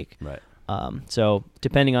cupcake. Right. So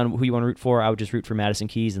depending on who you want to root for, I would just root for Madison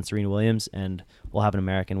Keys and Serena Williams, and we'll have an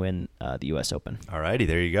American win the U.S. Open. All righty,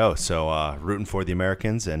 there you go. So rooting for the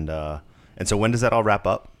Americans, and so when does that all wrap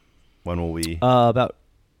up? When will we? About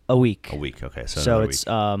a week. A week, okay. So it's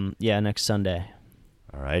next Sunday.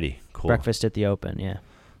 All righty, cool. Breakfast at the Open, yeah.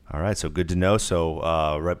 All right, so good to know. So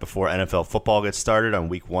right before NFL football gets started on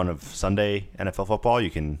week 1 of Sunday NFL football, you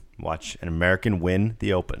can watch an American win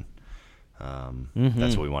the Open.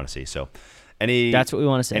 That's what we want to see. So, that's what we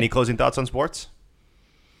want to see. Any closing thoughts on sports?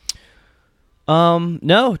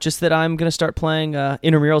 No, just that I'm going to start playing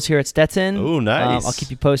intramurals here at Stetson. Ooh, nice. I'll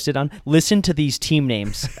keep you posted on. Listen to these team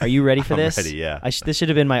names. Are you ready for this? I'm ready, yeah. This should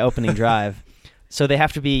have been my opening drive. So they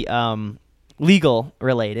have to be legal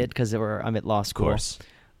related because I'm at law school. Of course.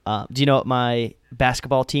 Do you know what my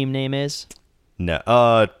basketball team name is? No.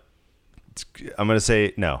 I'm going to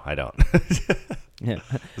say no, I don't. Yeah.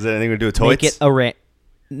 Is that anything to do with toys? Make it a rain.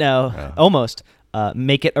 No, almost.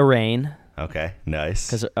 Make it a rain. Okay, nice.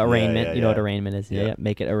 Because arraignment, you know what arraignment is. Yeah,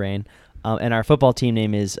 make it a rain. And our football team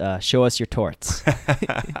name is Show Us Your Torts.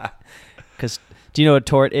 Because do you know what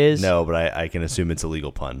tort is? No, but I can assume it's a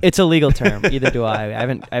legal pun. It's a legal term. Either do I. I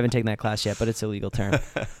haven't taken that class yet, but it's a legal term.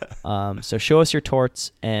 So show us your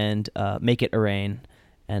torts and make it a rain,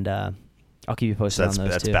 and I'll keep you posted on those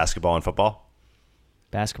that's too. That's basketball and football?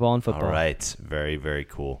 Basketball and football. All right. Very, very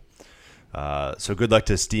cool. So good luck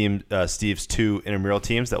to Steve's 2 intramural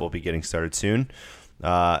teams that will be getting started soon.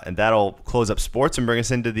 And that'll close up sports and bring us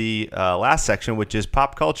into the last section, which is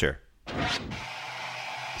pop culture. I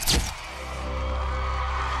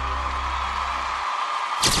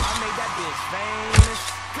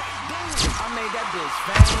made that bitch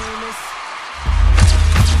famous.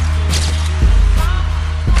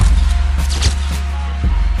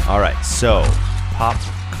 All right, so pop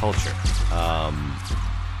culture.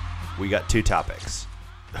 We got 2 topics.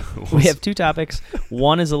 We have 2 topics.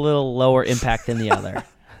 One is a little lower impact than the other.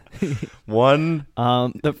 One.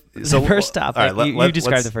 The first topic. Right, you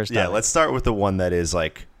describe the first topic. Yeah, let's start with the one that is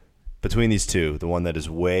like between these two. The one that is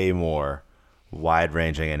way more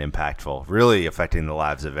wide-ranging and impactful, really affecting the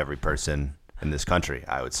lives of every person in this country.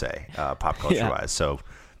 I would say, pop culture-wise. Yeah. So,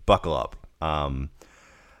 buckle up.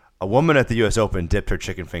 A woman at the U.S. Open dipped her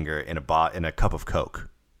chicken finger in a cup of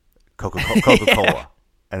Coca-Cola.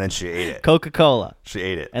 And then she ate it. Coca-Cola. She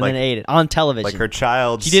ate it. And then ate it on television. Like her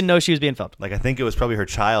child's... She didn't know she was being filmed. Like I think it was probably her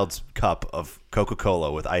child's cup of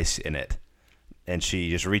Coca-Cola with ice in it. And she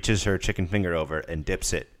just reaches her chicken finger over and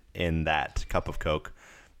dips it in that cup of Coke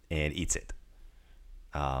and eats it.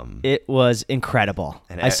 It was incredible.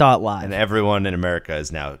 I saw it live. And everyone in America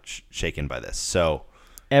is now shaken by this. So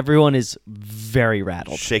everyone is very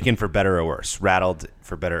rattled. Shaken for better or worse. Rattled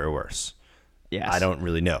for better or worse. Yes. I don't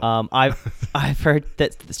really know. I've heard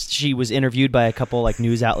that she was interviewed by a couple like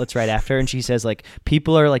news outlets right after, and she says like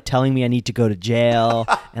people are like telling me I need to go to jail,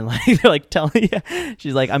 and like they're like telling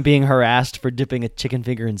she's like I'm being harassed for dipping a chicken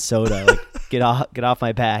finger in soda. Like get off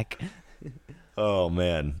my back. Oh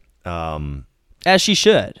man. As she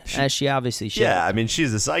should. As she obviously should. Yeah, I mean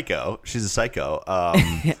she's a psycho. She's a psycho.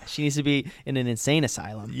 She needs to be in an insane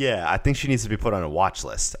asylum. Yeah, I think she needs to be put on a watch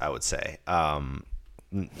list. I would say.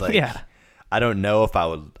 Yeah. I don't know if I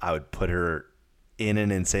would put her in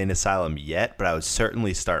an insane asylum yet, but I would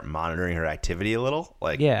certainly start monitoring her activity a little.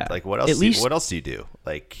 Like, yeah. Like what else? What else do you do?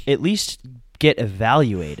 Like, at least get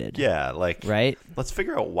evaluated. Yeah, like right. Let's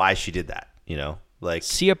figure out why she did that. You know, like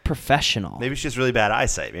see a professional. Maybe she has really bad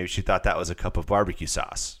eyesight. Maybe she thought that was a cup of barbecue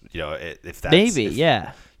sauce. You know, if that's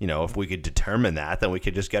yeah. You know, if we could determine that, then we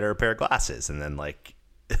could just get her a pair of glasses, and then like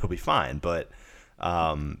it'll be fine. But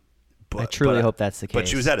I truly hope that's the case. But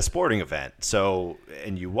she was at a sporting event, so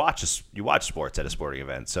and you watch sports at a sporting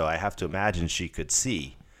event, so I have to imagine she could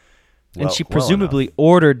see. And she presumably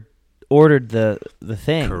ordered the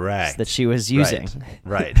thing correct that she was using.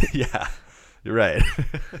 Right. Yeah, you're right.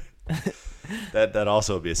 that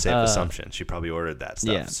also would be a safe assumption. She probably ordered that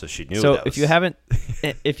stuff, yeah. so she knew. So that was...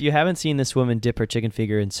 if you haven't seen this woman dip her chicken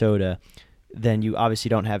finger in soda, then you obviously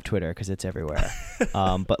don't have Twitter because it's everywhere.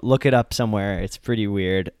 But look it up somewhere. It's pretty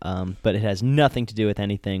weird. But it has nothing to do with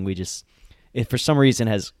anything. It for some reason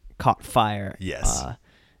has caught fire. Yes.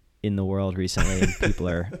 In the world recently, and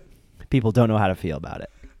people don't know how to feel about it.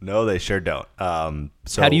 No, they sure don't.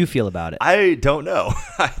 So how do you feel about it? I don't know.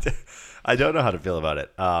 I don't know how to feel about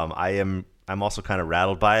it. I'm also kind of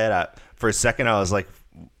rattled by it. For a second, I was like,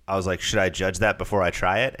 should I judge that before I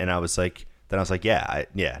try it? And I was like,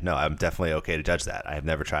 no, I'm definitely okay to judge that. I have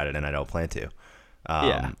never tried it, and I don't plan to.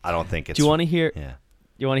 I don't think it's. Do you want to hear? Yeah.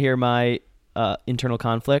 You want to hear my internal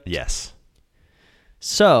conflict? Yes.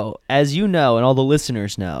 So, as you know, and all the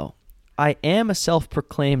listeners know, I am a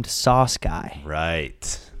self-proclaimed sauce guy.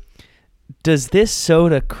 Right. Does this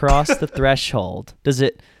soda cross the threshold? Does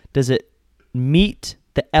it meet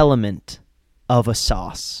the element of a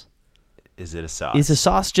sauce? Is it a sauce? Is a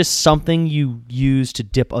sauce just something you use to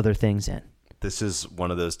dip other things in? This is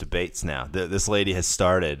one of those debates now. This lady has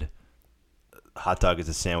started hot dog is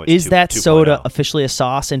a sandwich. Is that 2.0. soda officially a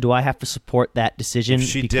sauce, and do I have to support that decision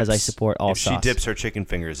because I support all sauce? If she dips her chicken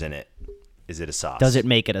fingers in it, is it a sauce? Does it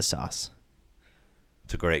make it a sauce?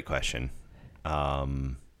 It's a great question. I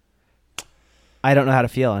don't know how to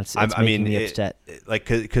feel. It's making me upset.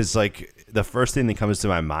 Because the first thing that comes to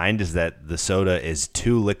my mind is that the soda is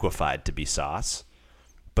too liquefied to be sauce.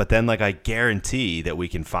 But then, I guarantee that we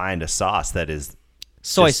can find a sauce that is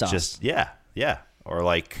soy sauce. Or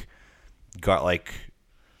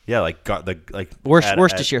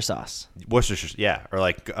Worcestershire sauce. Worcestershire, yeah,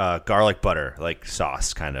 or garlic butter,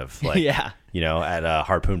 sauce, kind of yeah. At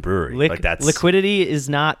Harpoon Brewery, that's liquidity is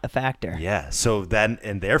not a factor. Yeah, so then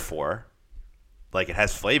and therefore, it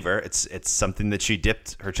has flavor. It's something that she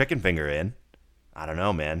dipped her chicken finger in. I don't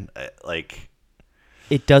know, man.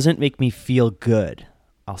 It doesn't make me feel good.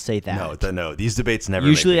 I'll say that. No. These debates never.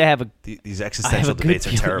 Usually, these existential debates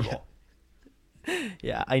are terrible.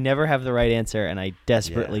 Yeah, I never have the right answer, and I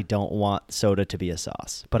desperately don't want soda to be a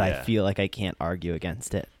sauce, but I feel like I can't argue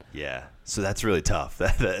against it. Yeah, so that's really tough.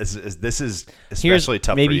 This is especially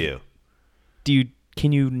tough for you.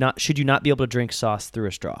 Should you not be able to drink sauce through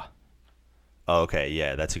a straw? Oh, okay,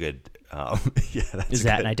 yeah, that's a good. Yeah, that's Is a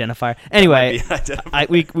that good, an identifier? Anyway, might be an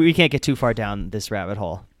identifier. we can't get too far down this rabbit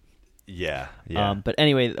hole. Yeah. But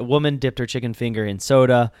anyway, a woman dipped her chicken finger in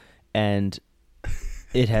soda, and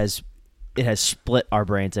it has split our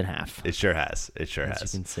brains in half. It sure has. It sure As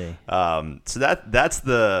has. you can see. So that's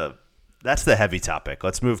the heavy topic.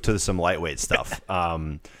 Let's move to some lightweight stuff.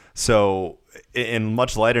 So in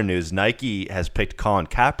much lighter news, Nike has picked Colin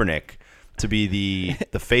Kaepernick to be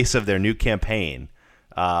the face of their new campaign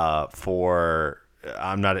for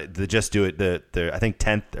the Just Do It the I think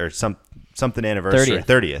 10th or something anniversary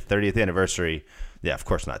 30th anniversary. Yeah, of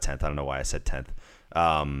course not 10th. I don't know why I said 10th.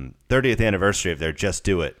 30th anniversary of their Just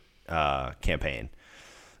Do It campaign.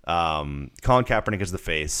 Colin Kaepernick is the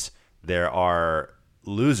face. There are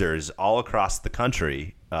losers all across the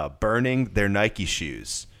country burning their Nike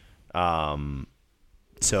shoes. So,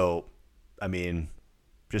 I mean,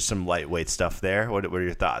 just some lightweight stuff there. What are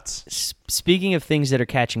your thoughts? Speaking of things that are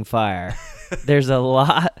catching fire, there's a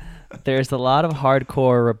lot of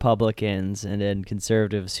hardcore Republicans and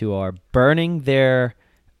conservatives who are burning their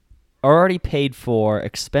already paid for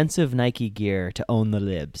expensive Nike gear to own the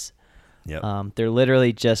libs. Yep. They're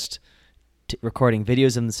literally just recording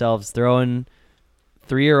videos of themselves throwing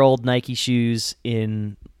 3-year-old Nike shoes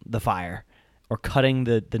in the fire or cutting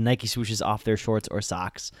the Nike swooshes off their shorts or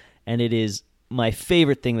socks. And it is my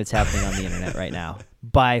favorite thing that's happening on the internet right now,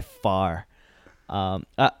 by far.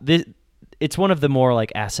 It's one of the more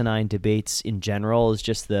like asinine debates in general, is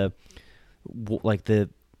just the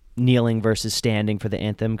kneeling versus standing for the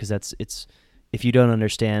anthem, because it's if you don't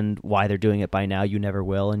understand why they're doing it by now, you never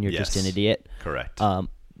will, and you're just an idiot. Correct.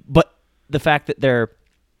 But the fact that they're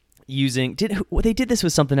using they did this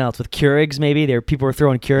with something else, with Keurigs maybe. People were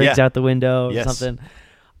throwing Keurigs out the window or something.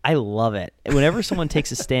 I love it. Whenever someone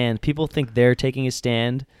takes a stand, people think they're taking a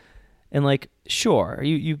stand. And like, sure,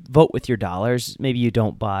 you vote with your dollars. Maybe you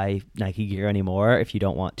don't buy Nike gear anymore if you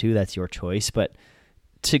don't want to. That's your choice. But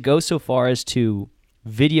to go so far as to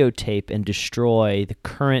videotape and destroy the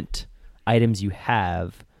current items you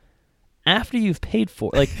have after you've paid for,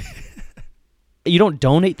 like, you don't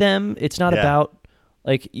donate them. It's not about,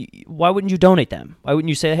 like, why wouldn't you donate them? Why wouldn't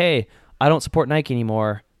you say, hey, I don't support Nike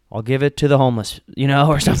anymore, I'll give it to the homeless,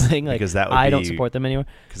 or something? Like, because I don't support them anymore.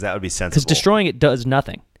 Because that would be sensible. Because destroying it does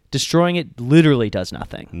nothing. Destroying it literally does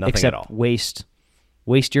nothing. Nothing at all. Waste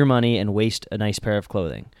your money and waste a nice pair of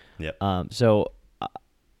clothing. Yep. So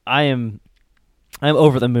I'm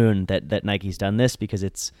over the moon that Nike's done this, because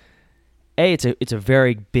it's a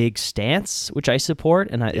very big stance, which I support,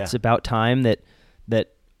 and it's about time that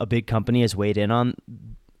a big company has weighed in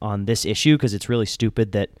on this issue, because it's really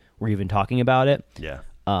stupid that we're even talking about it. Yeah.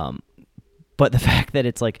 But the fact that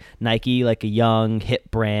it's like Nike, like a young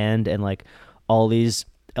hip brand, and like all these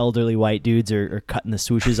elderly white dudes are cutting the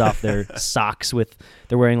swooshes off their socks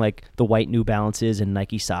they're wearing like the white New Balances and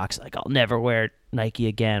Nike socks. Like, I'll never wear Nike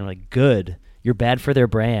again. I'm like, good. You're bad for their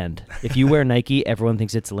brand. If you wear Nike, everyone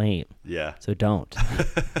thinks it's lame. Yeah. So don't.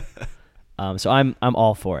 So I'm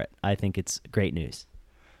all for it. I think it's great news.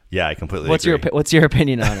 Yeah, I completely agree. What's your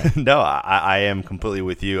opinion on it? No, I am completely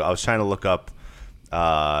with you. I was trying to look up.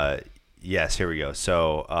 Yes, here we go.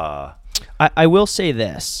 So I will say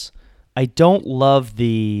this. I don't love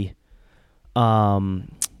the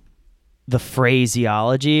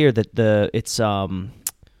phraseology, or it's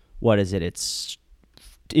what is it? It's,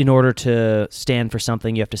 in order to stand for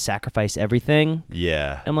something, you have to sacrifice everything.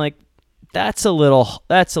 Yeah. I'm like, that's a little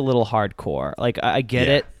hardcore. Like, I get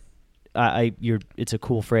it. It's a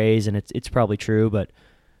cool phrase, and it's probably true, but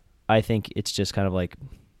I think it's just kind of like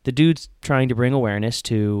the dude's trying to bring awareness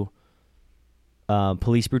to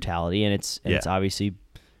police brutality, and it's obviously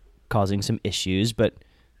causing some issues, but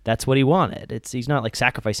that's what he wanted. He's not like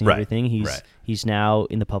sacrificing everything. He's now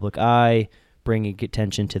in the public eye, bringing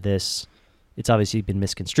attention to this. It's obviously been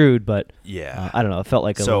misconstrued, but I don't know. It felt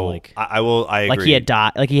like I agree.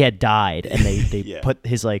 Like he had died, and they put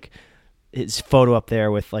his photo up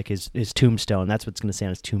there with like his tombstone. That's what's going to say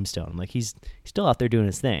on his tombstone. I'm like, he's still out there doing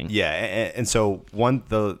his thing. Yeah, and so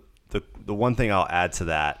the one thing I'll add to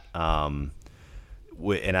that, and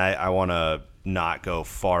I want to not go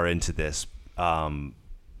far into this.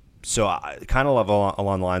 So I kind of love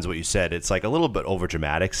along the lines of what you said. It's like a little bit over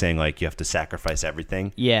dramatic, saying like you have to sacrifice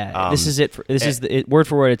everything. Yeah, this is it. This is the word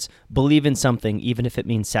for word. It's believe in something, even if it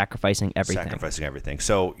means sacrificing everything. Sacrificing everything.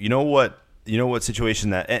 So you know what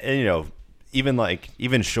situation that, and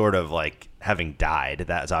even short of like having died,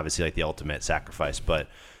 that's obviously like the ultimate sacrifice. But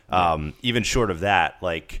even short of that,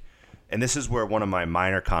 like, and this is where one of my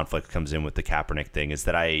minor conflicts comes in with the Kaepernick thing, is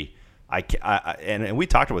that and we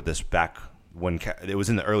talked about this back when it was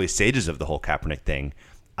in the early stages of the whole Kaepernick thing.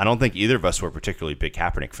 I don't think either of us were particularly big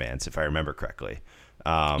Kaepernick fans, if I remember correctly.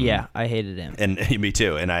 Yeah, I hated him. And me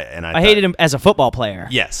too. And I hated him as a football player.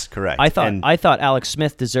 Yes, correct. I thought Alex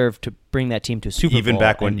Smith desered to bring that team to a Super Bowl. Even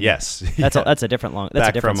back when, yes. That's a different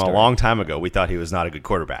from story. a long time ago, we thought he was not a good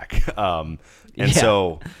quarterback. And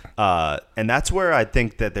that's where I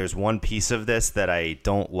think that there's one piece of this that I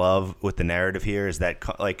don't love with the narrative here is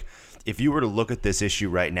that, like, if you were to look at this issue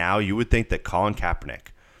right now, you would think that Colin Kaepernick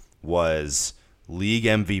was league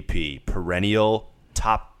MVP, perennial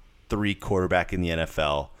top 3 quarterback in the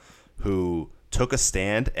NFL who took a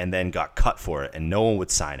stand and then got cut for it, and no one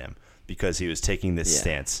would sign him because he was taking this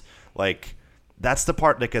stance. Like, that's the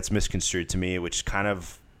part that gets misconstrued to me, which kind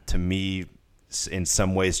of, to me, in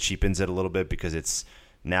some ways cheapens it a little bit because it's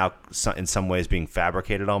now in some ways being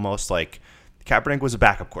fabricated almost. Like, Kaepernick was a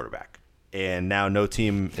backup quarterback, and now no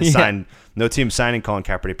team is signing Colin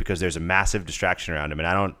Kaepernick because there's a massive distraction around him, and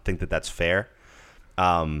I don't think that that's fair.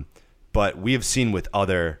 But we have seen with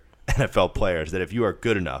other NFL players that if you are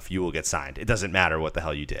good enough, you will get signed. It doesn't matter what the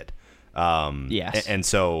hell you did. Yes. And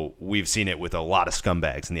so we've seen it with a lot of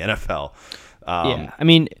scumbags in the NFL. I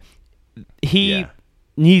mean, he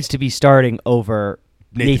needs to be starting over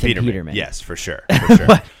Nathan Peterman. Yes, for sure.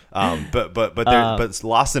 But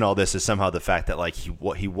lost in all this is somehow the fact that, like,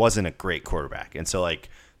 he wasn't a great quarterback, and so, like,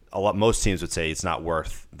 most teams would say it's not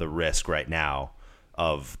worth the risk right now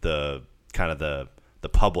of the kind of the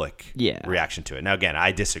public reaction to it. Now, again,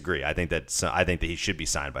 I disagree. I think that he should be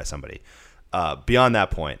signed by somebody. Beyond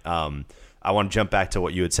that point, I want to jump back to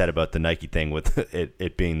what you had said about the Nike thing with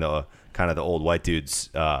it being the kind of the old white dudes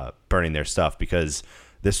burning their stuff, because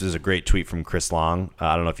this was a great tweet from Chris Long.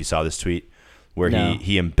 I don't know if you saw this tweet where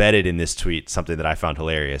he embedded in this tweet something that I found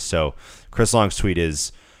hilarious. So Chris Long's tweet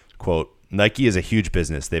is, quote, "Nike is a huge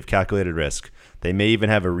business. They've calculated risk. They may even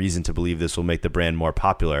have a reason to believe this will make the brand more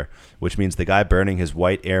popular, which means the guy burning his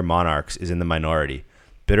white Air Monarchs is in the minority.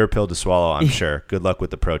 Bitter pill to swallow, I'm sure. Good luck with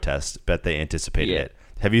the protest. Bet they anticipated it."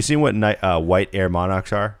 Have you seen what white Air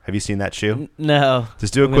Monarchs are? Have you seen that shoe? No.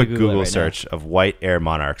 Just do a quick Google search of white Air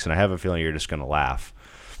Monarchs, and I have a feeling you're just going to laugh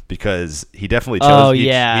because he definitely chose.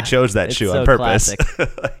 He chose that shoe on purpose,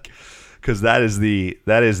 because that is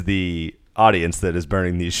the audience that is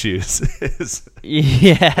burning these shoes is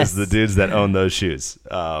the dudes that own those shoes.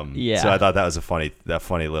 So I thought that was a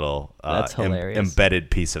funny little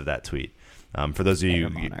embedded piece of that tweet. For those of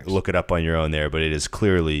you look it up on your own there, but it is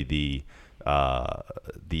clearly the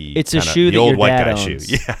it's a shoe that old your white dad guy owns.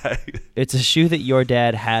 shoe. Yeah, it's a shoe that your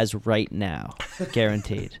dad has right now,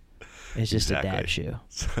 guaranteed. It's just a dad shoe.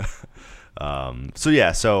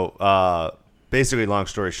 So basically, long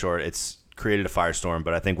story short, it's created a firestorm,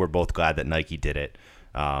 but I think we're both glad that Nike did it.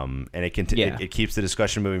 And it keeps the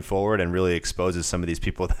discussion moving forward and really exposes some of these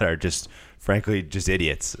people that are just, frankly, just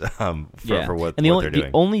idiots for what they're doing. The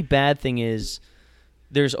only bad thing is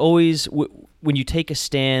there's always, when you take a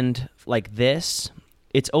stand like this,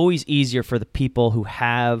 it's always easier for the people who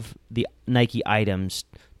have the Nike items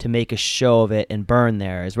to make a show of it and burn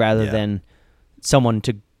theirs rather than someone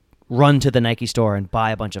to run to the Nike store and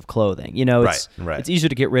buy a bunch of clothing. You know, it's easier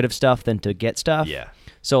to get rid of stuff than to get stuff. Yeah.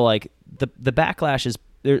 So, like, the backlash is,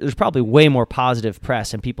 there's probably way more positive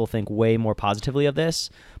press and people think way more positively of this,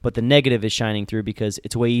 but the negative is shining through because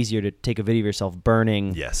it's way easier to take a video of yourself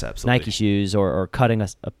burning Nike shoes or cutting a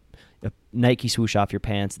Nike swoosh off your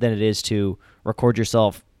pants than it is to record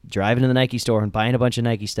yourself driving to the Nike store and buying a bunch of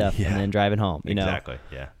Nike stuff and then driving home. You know? Exactly.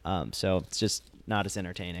 Yeah. So it's just not as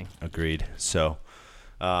entertaining. Agreed. So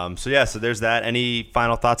there's that. Any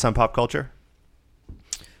final thoughts on pop culture?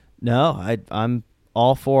 No, I'm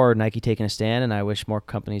all for Nike taking a stand, and I wish more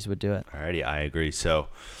companies would do it. Alrighty, I agree. So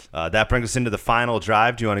that brings us into the final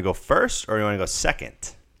drive. Do you want to go first or do you want to go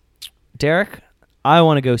second? Derek, I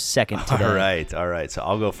want to go second today. All right. So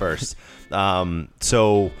I'll go first.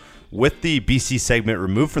 So with the BC segment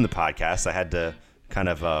removed from the podcast, I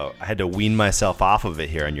had to wean myself off of it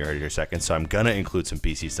here on Your Second. So I'm gonna include some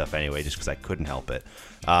BC stuff anyway, just because I couldn't help it.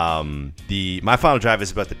 My final drive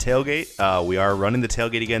is about the tailgate. We are running the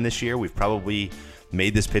tailgate again this year. We've probably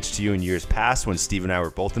made this pitch to you in years past when Steve and I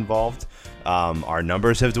were both involved. Our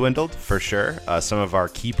numbers have dwindled for sure. Some of our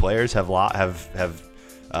key players have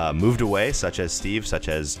moved away, such as Steve, such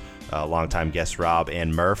as longtime guests Rob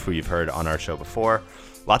and Murph, who you've heard on our show before.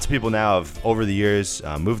 Lots of people now have, over the years,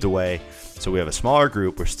 moved away. So we have a smaller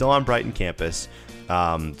group. We're still on Brighton campus.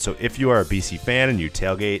 So if you are a BC fan and you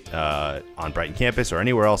tailgate on Brighton campus or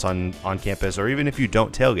anywhere else on campus, or even if you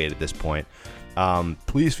don't tailgate at this point,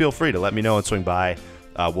 please feel free to let me know and swing by.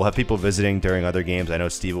 We'll have people visiting during other games. I know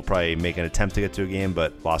Steve will probably make an attempt to get to a game,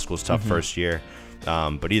 but law school's tough first year.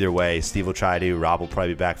 But either way, Steve will try to. Rob will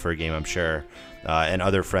probably be back for a game, I'm sure. And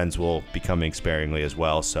other friends will be coming sparingly as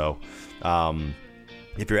well. So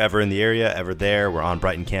if you're ever in the area, ever there, we're on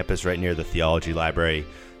Brighton campus right near the Theology Library.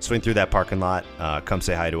 Swing through that parking lot. Come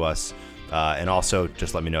say hi to us. And also,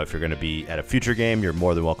 just let me know if you're going to be at a future game. You're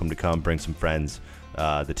more than welcome to come. Bring some friends.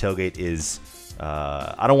 The tailgate is,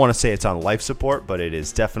 I don't want to say it's on life support, but it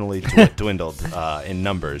is definitely dwindled in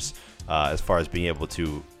numbers as far as being able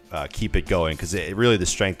to keep it going. Because really the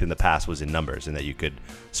strength in the past was in numbers and that you could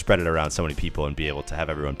spread it around so many people and be able to have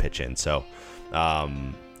everyone pitch in. So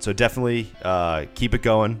definitely keep it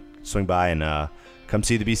going. Swing by and come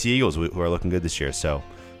see the BC Eagles, who are looking good this year. So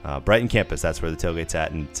Brighton campus, that's where the tailgate's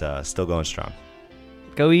at, and it's still going strong.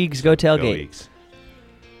 Go Eags, go tailgate.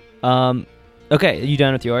 Go Eags. Okay, are you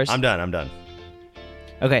done with yours? I'm done.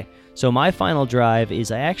 Okay, so my final drive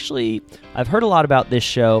is I've heard a lot about this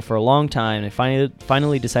show for a long time, and I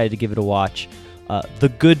finally decided to give it a watch. The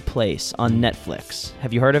Good Place on Netflix.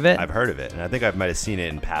 Have you heard of it? I've heard of it, and I think I might have seen it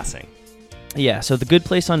in passing. Yeah, so The Good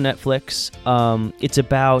Place on Netflix,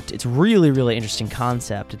 it's really, really interesting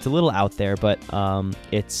concept. It's a little out there, but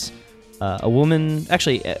it's a woman,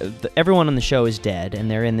 actually, everyone on the show is dead, and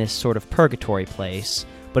they're in this sort of purgatory place,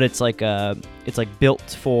 but it's like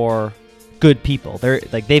built for good people.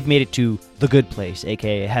 They've made it to the good place,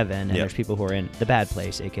 aka heaven, and there's people who are in the bad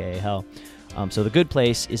place, aka hell. So the good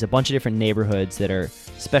place is a bunch of different neighborhoods that are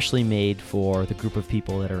specially made for the group of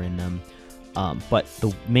people that are in them. But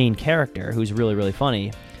the main character, who's really, really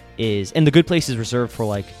funny, and the good place is reserved for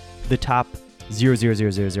like the top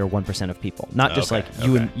 0.00001% of people, not just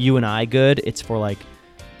you and I good. It's for like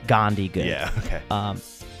Gandhi good. Yeah. Okay.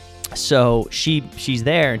 So she's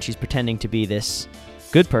there and she's pretending to be this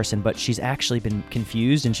good person, but she's actually been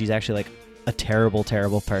confused and she's actually like a terrible,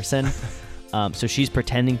 terrible person. So she's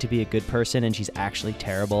pretending to be a good person and she's actually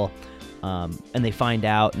terrible. And they find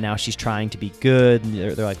out now she's trying to be good. And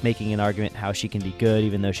they're like making an argument how she can be good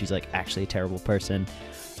even though she's like actually a terrible person.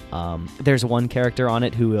 There's one character on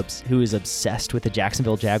it who is obsessed with the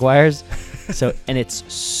Jacksonville Jaguars. And it's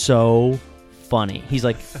so funny. He's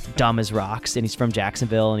like dumb as rocks, and he's from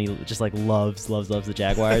Jacksonville, and he just like loves the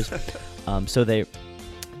Jaguars. So they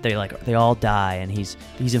all die, and he's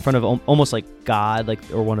in front of almost like God,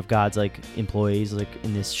 or one of God's like employees, like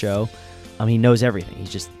in this show. He knows everything. He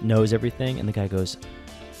just knows everything. And the guy goes,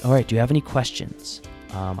 "All right, do you have any questions?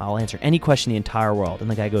 I'll answer any question in the entire world." And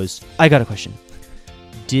the guy goes, "I got a question.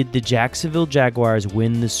 Did the Jacksonville Jaguars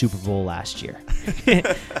win the Super Bowl last year?"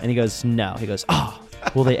 And he goes, "No." He goes, "Oh,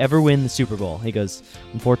 will they ever win the Super Bowl?" He goes,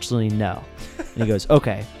 "Unfortunately, no." And he goes,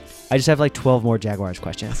 "Okay, I just have like 12 more Jaguars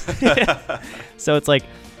questions." So it's like,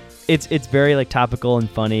 it's very like topical and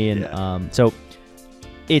funny. And so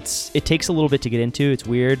it takes a little bit to get into. It's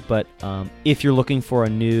weird, but if you're looking for a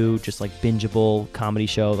new, just like bingeable comedy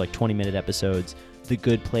show, like 20-minute episodes, The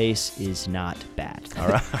Good Place is not bad. All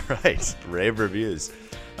right. Rave reviews.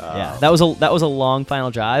 Yeah, that was a long final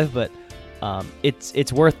drive, but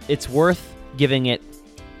it's worth giving it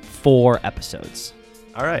 4 episodes.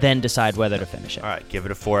 All right. Then decide whether to finish it. All right, give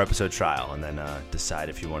it a 4-episode trial, and then decide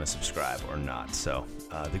if you want to subscribe or not. So,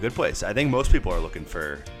 The Good Place. I think most people are looking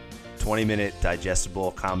for 20-minute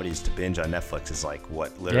digestible comedies to binge on Netflix. Is like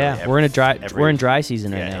what literally. Yeah, we're in dry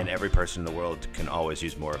season right now, and every person in the world can always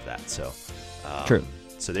use more of that. So, true.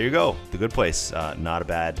 So there you go. The Good Place. Not a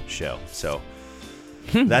bad show. So.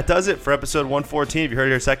 That does it for episode 114. If you heard it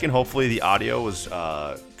here second, hopefully the audio was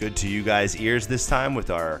good to you guys' ears this time with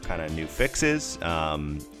our kind of new fixes.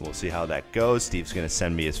 We'll see how that goes. Steve's going to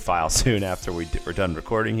send me his file soon after we're done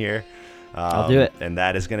recording here. I'll do it. And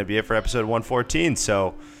that is going to be it for episode 114.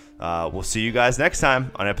 So we'll see you guys next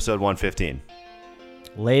time on episode 115.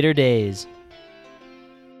 Later days.